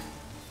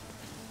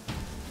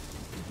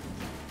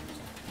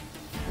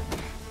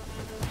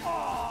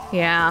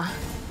 Yeah.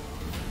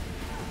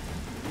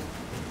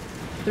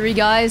 3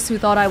 guys who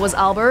thought I was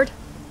Albert,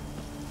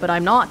 but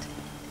I'm not.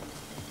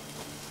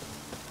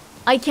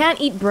 I can't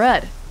eat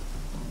bread.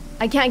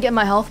 I can't get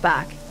my health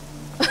back.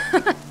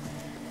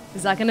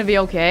 Is that gonna be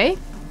okay?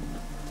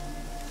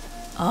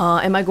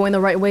 Am I going the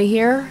right way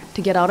here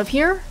to get out of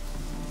here?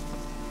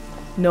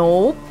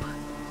 Nope.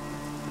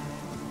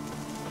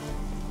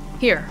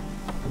 Here.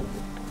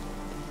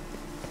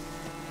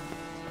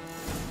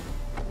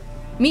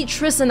 Meet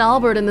Triss and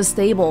Albert in the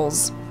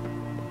stables.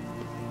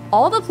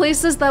 All the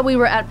places that we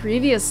were at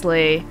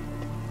previously,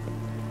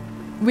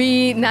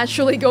 we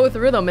naturally go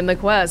through them in the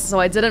quest, so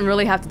I didn't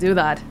really have to do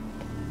that.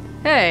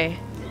 Hey,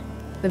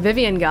 the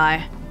Vivian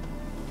guy.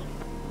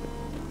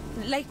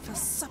 Late for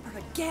supper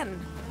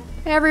again.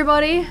 Hey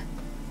everybody.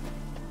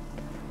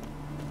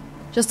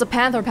 Just a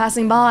panther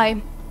passing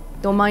by.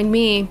 Don't mind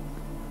me.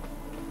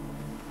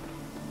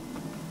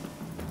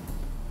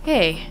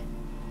 Hey.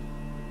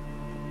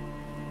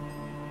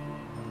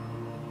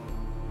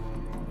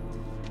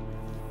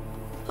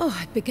 Oh,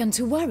 I'd begun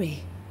to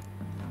worry.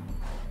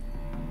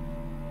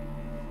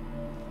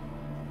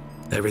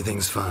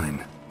 Everything's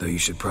fine, though you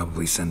should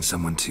probably send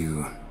someone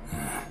to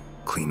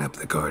clean up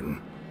the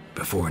garden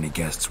before any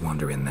guests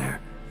wander in there.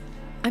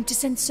 I'm to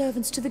send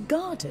servants to the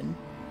garden?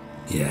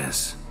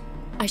 Yes.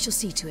 I shall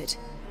see to it.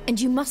 And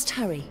you must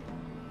hurry.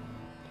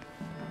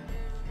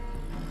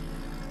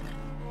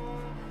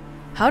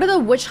 How did the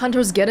witch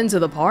hunters get into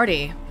the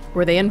party?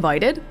 Were they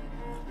invited?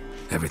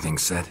 Everything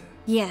set?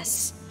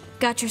 Yes.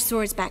 Got your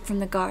swords back from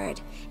the guard.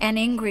 And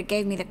Ingrid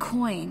gave me the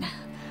coin.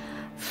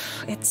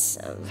 It's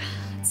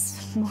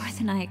more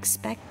than I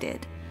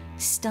expected.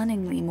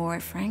 Stunningly more,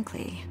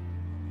 frankly.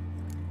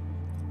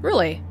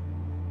 Really?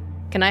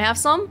 Can I have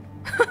some?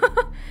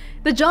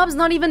 The job's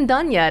not even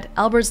done yet.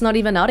 Albert's not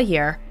even out of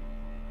here.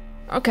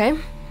 Okay.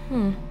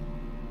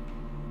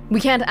 We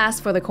can't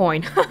ask for the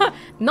coin.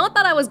 Not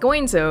that I was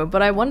going to,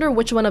 but I wonder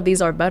which one of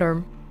these are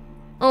better.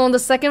 Oh, the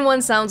second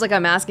one sounds like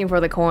I'm asking for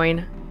the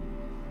coin.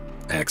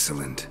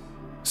 Excellent.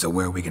 So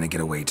where are we gonna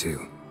get away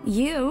to?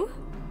 You?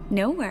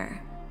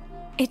 Nowhere.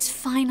 It's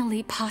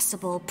finally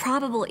possible,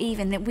 probable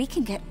even, that we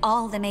can get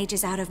all the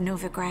mages out of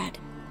Novigrad.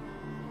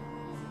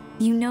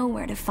 You know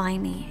where to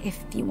find me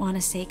if you want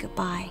to say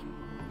goodbye.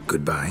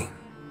 Goodbye?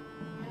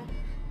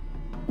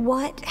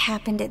 What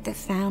happened at the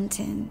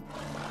fountain?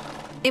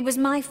 It was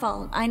my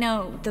fault, I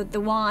know.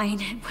 The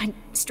wine went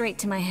straight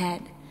to my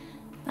head.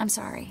 I'm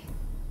sorry.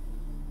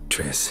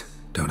 Triss,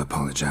 don't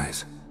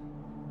apologize.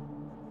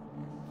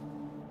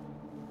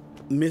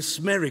 Miss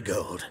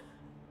Marigold.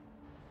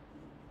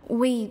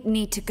 We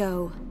need to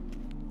go.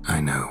 I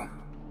know.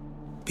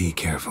 Be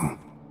careful.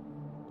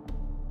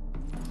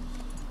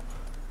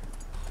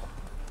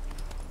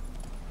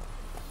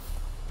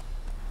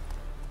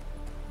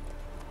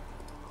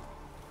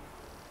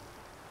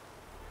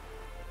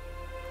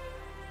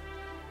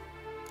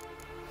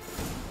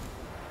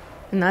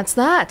 And that's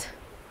that.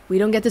 We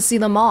don't get to see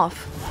them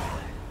off.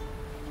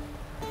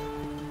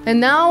 And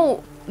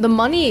now, the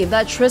money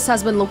that Triss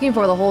has been looking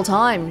for the whole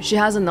time, she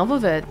has enough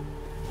of it.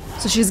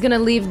 So she's gonna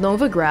leave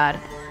Novigrad.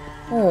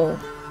 Oh.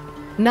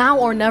 Now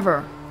or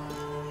never.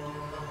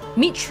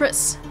 Meet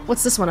Triss.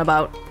 What's this one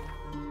about?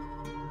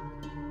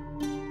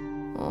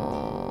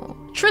 Oh.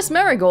 Triss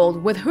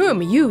Marigold, with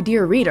whom you,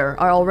 dear reader,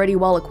 are already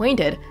well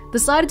acquainted,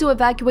 decided to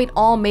evacuate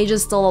all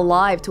mages still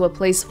alive to a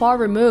place far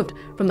removed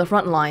from the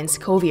front lines,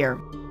 Kovir.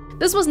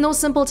 This was no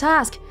simple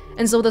task,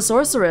 and so the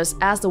sorceress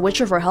asked the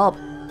Witcher for help.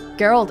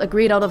 Geralt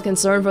agreed out of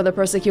concern for the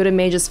persecuted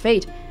mage's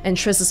fate, and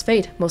Triss's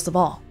fate most of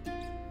all.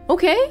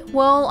 Okay,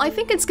 well, I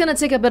think it's gonna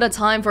take a bit of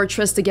time for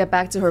Triss to get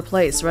back to her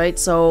place, right?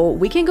 So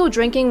we can go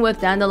drinking with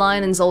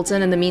Dandelion and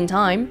Zoltan in the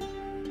meantime.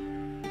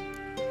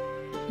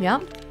 Yeah?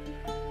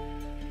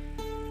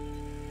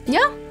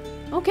 Yeah?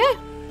 Okay.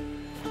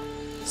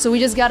 So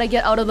we just gotta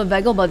get out of the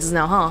Vegelbuds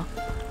now, huh?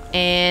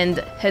 And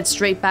head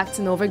straight back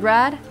to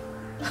Novigrad?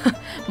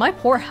 My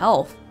poor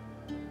health.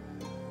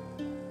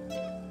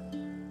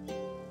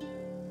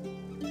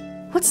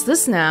 What's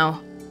this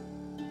now?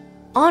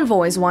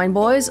 Envoys, wine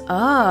boys.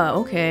 Ah,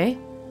 okay.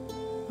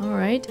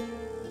 Alright.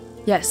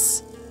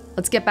 Yes.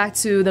 Let's get back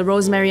to the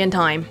Rosemary in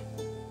time.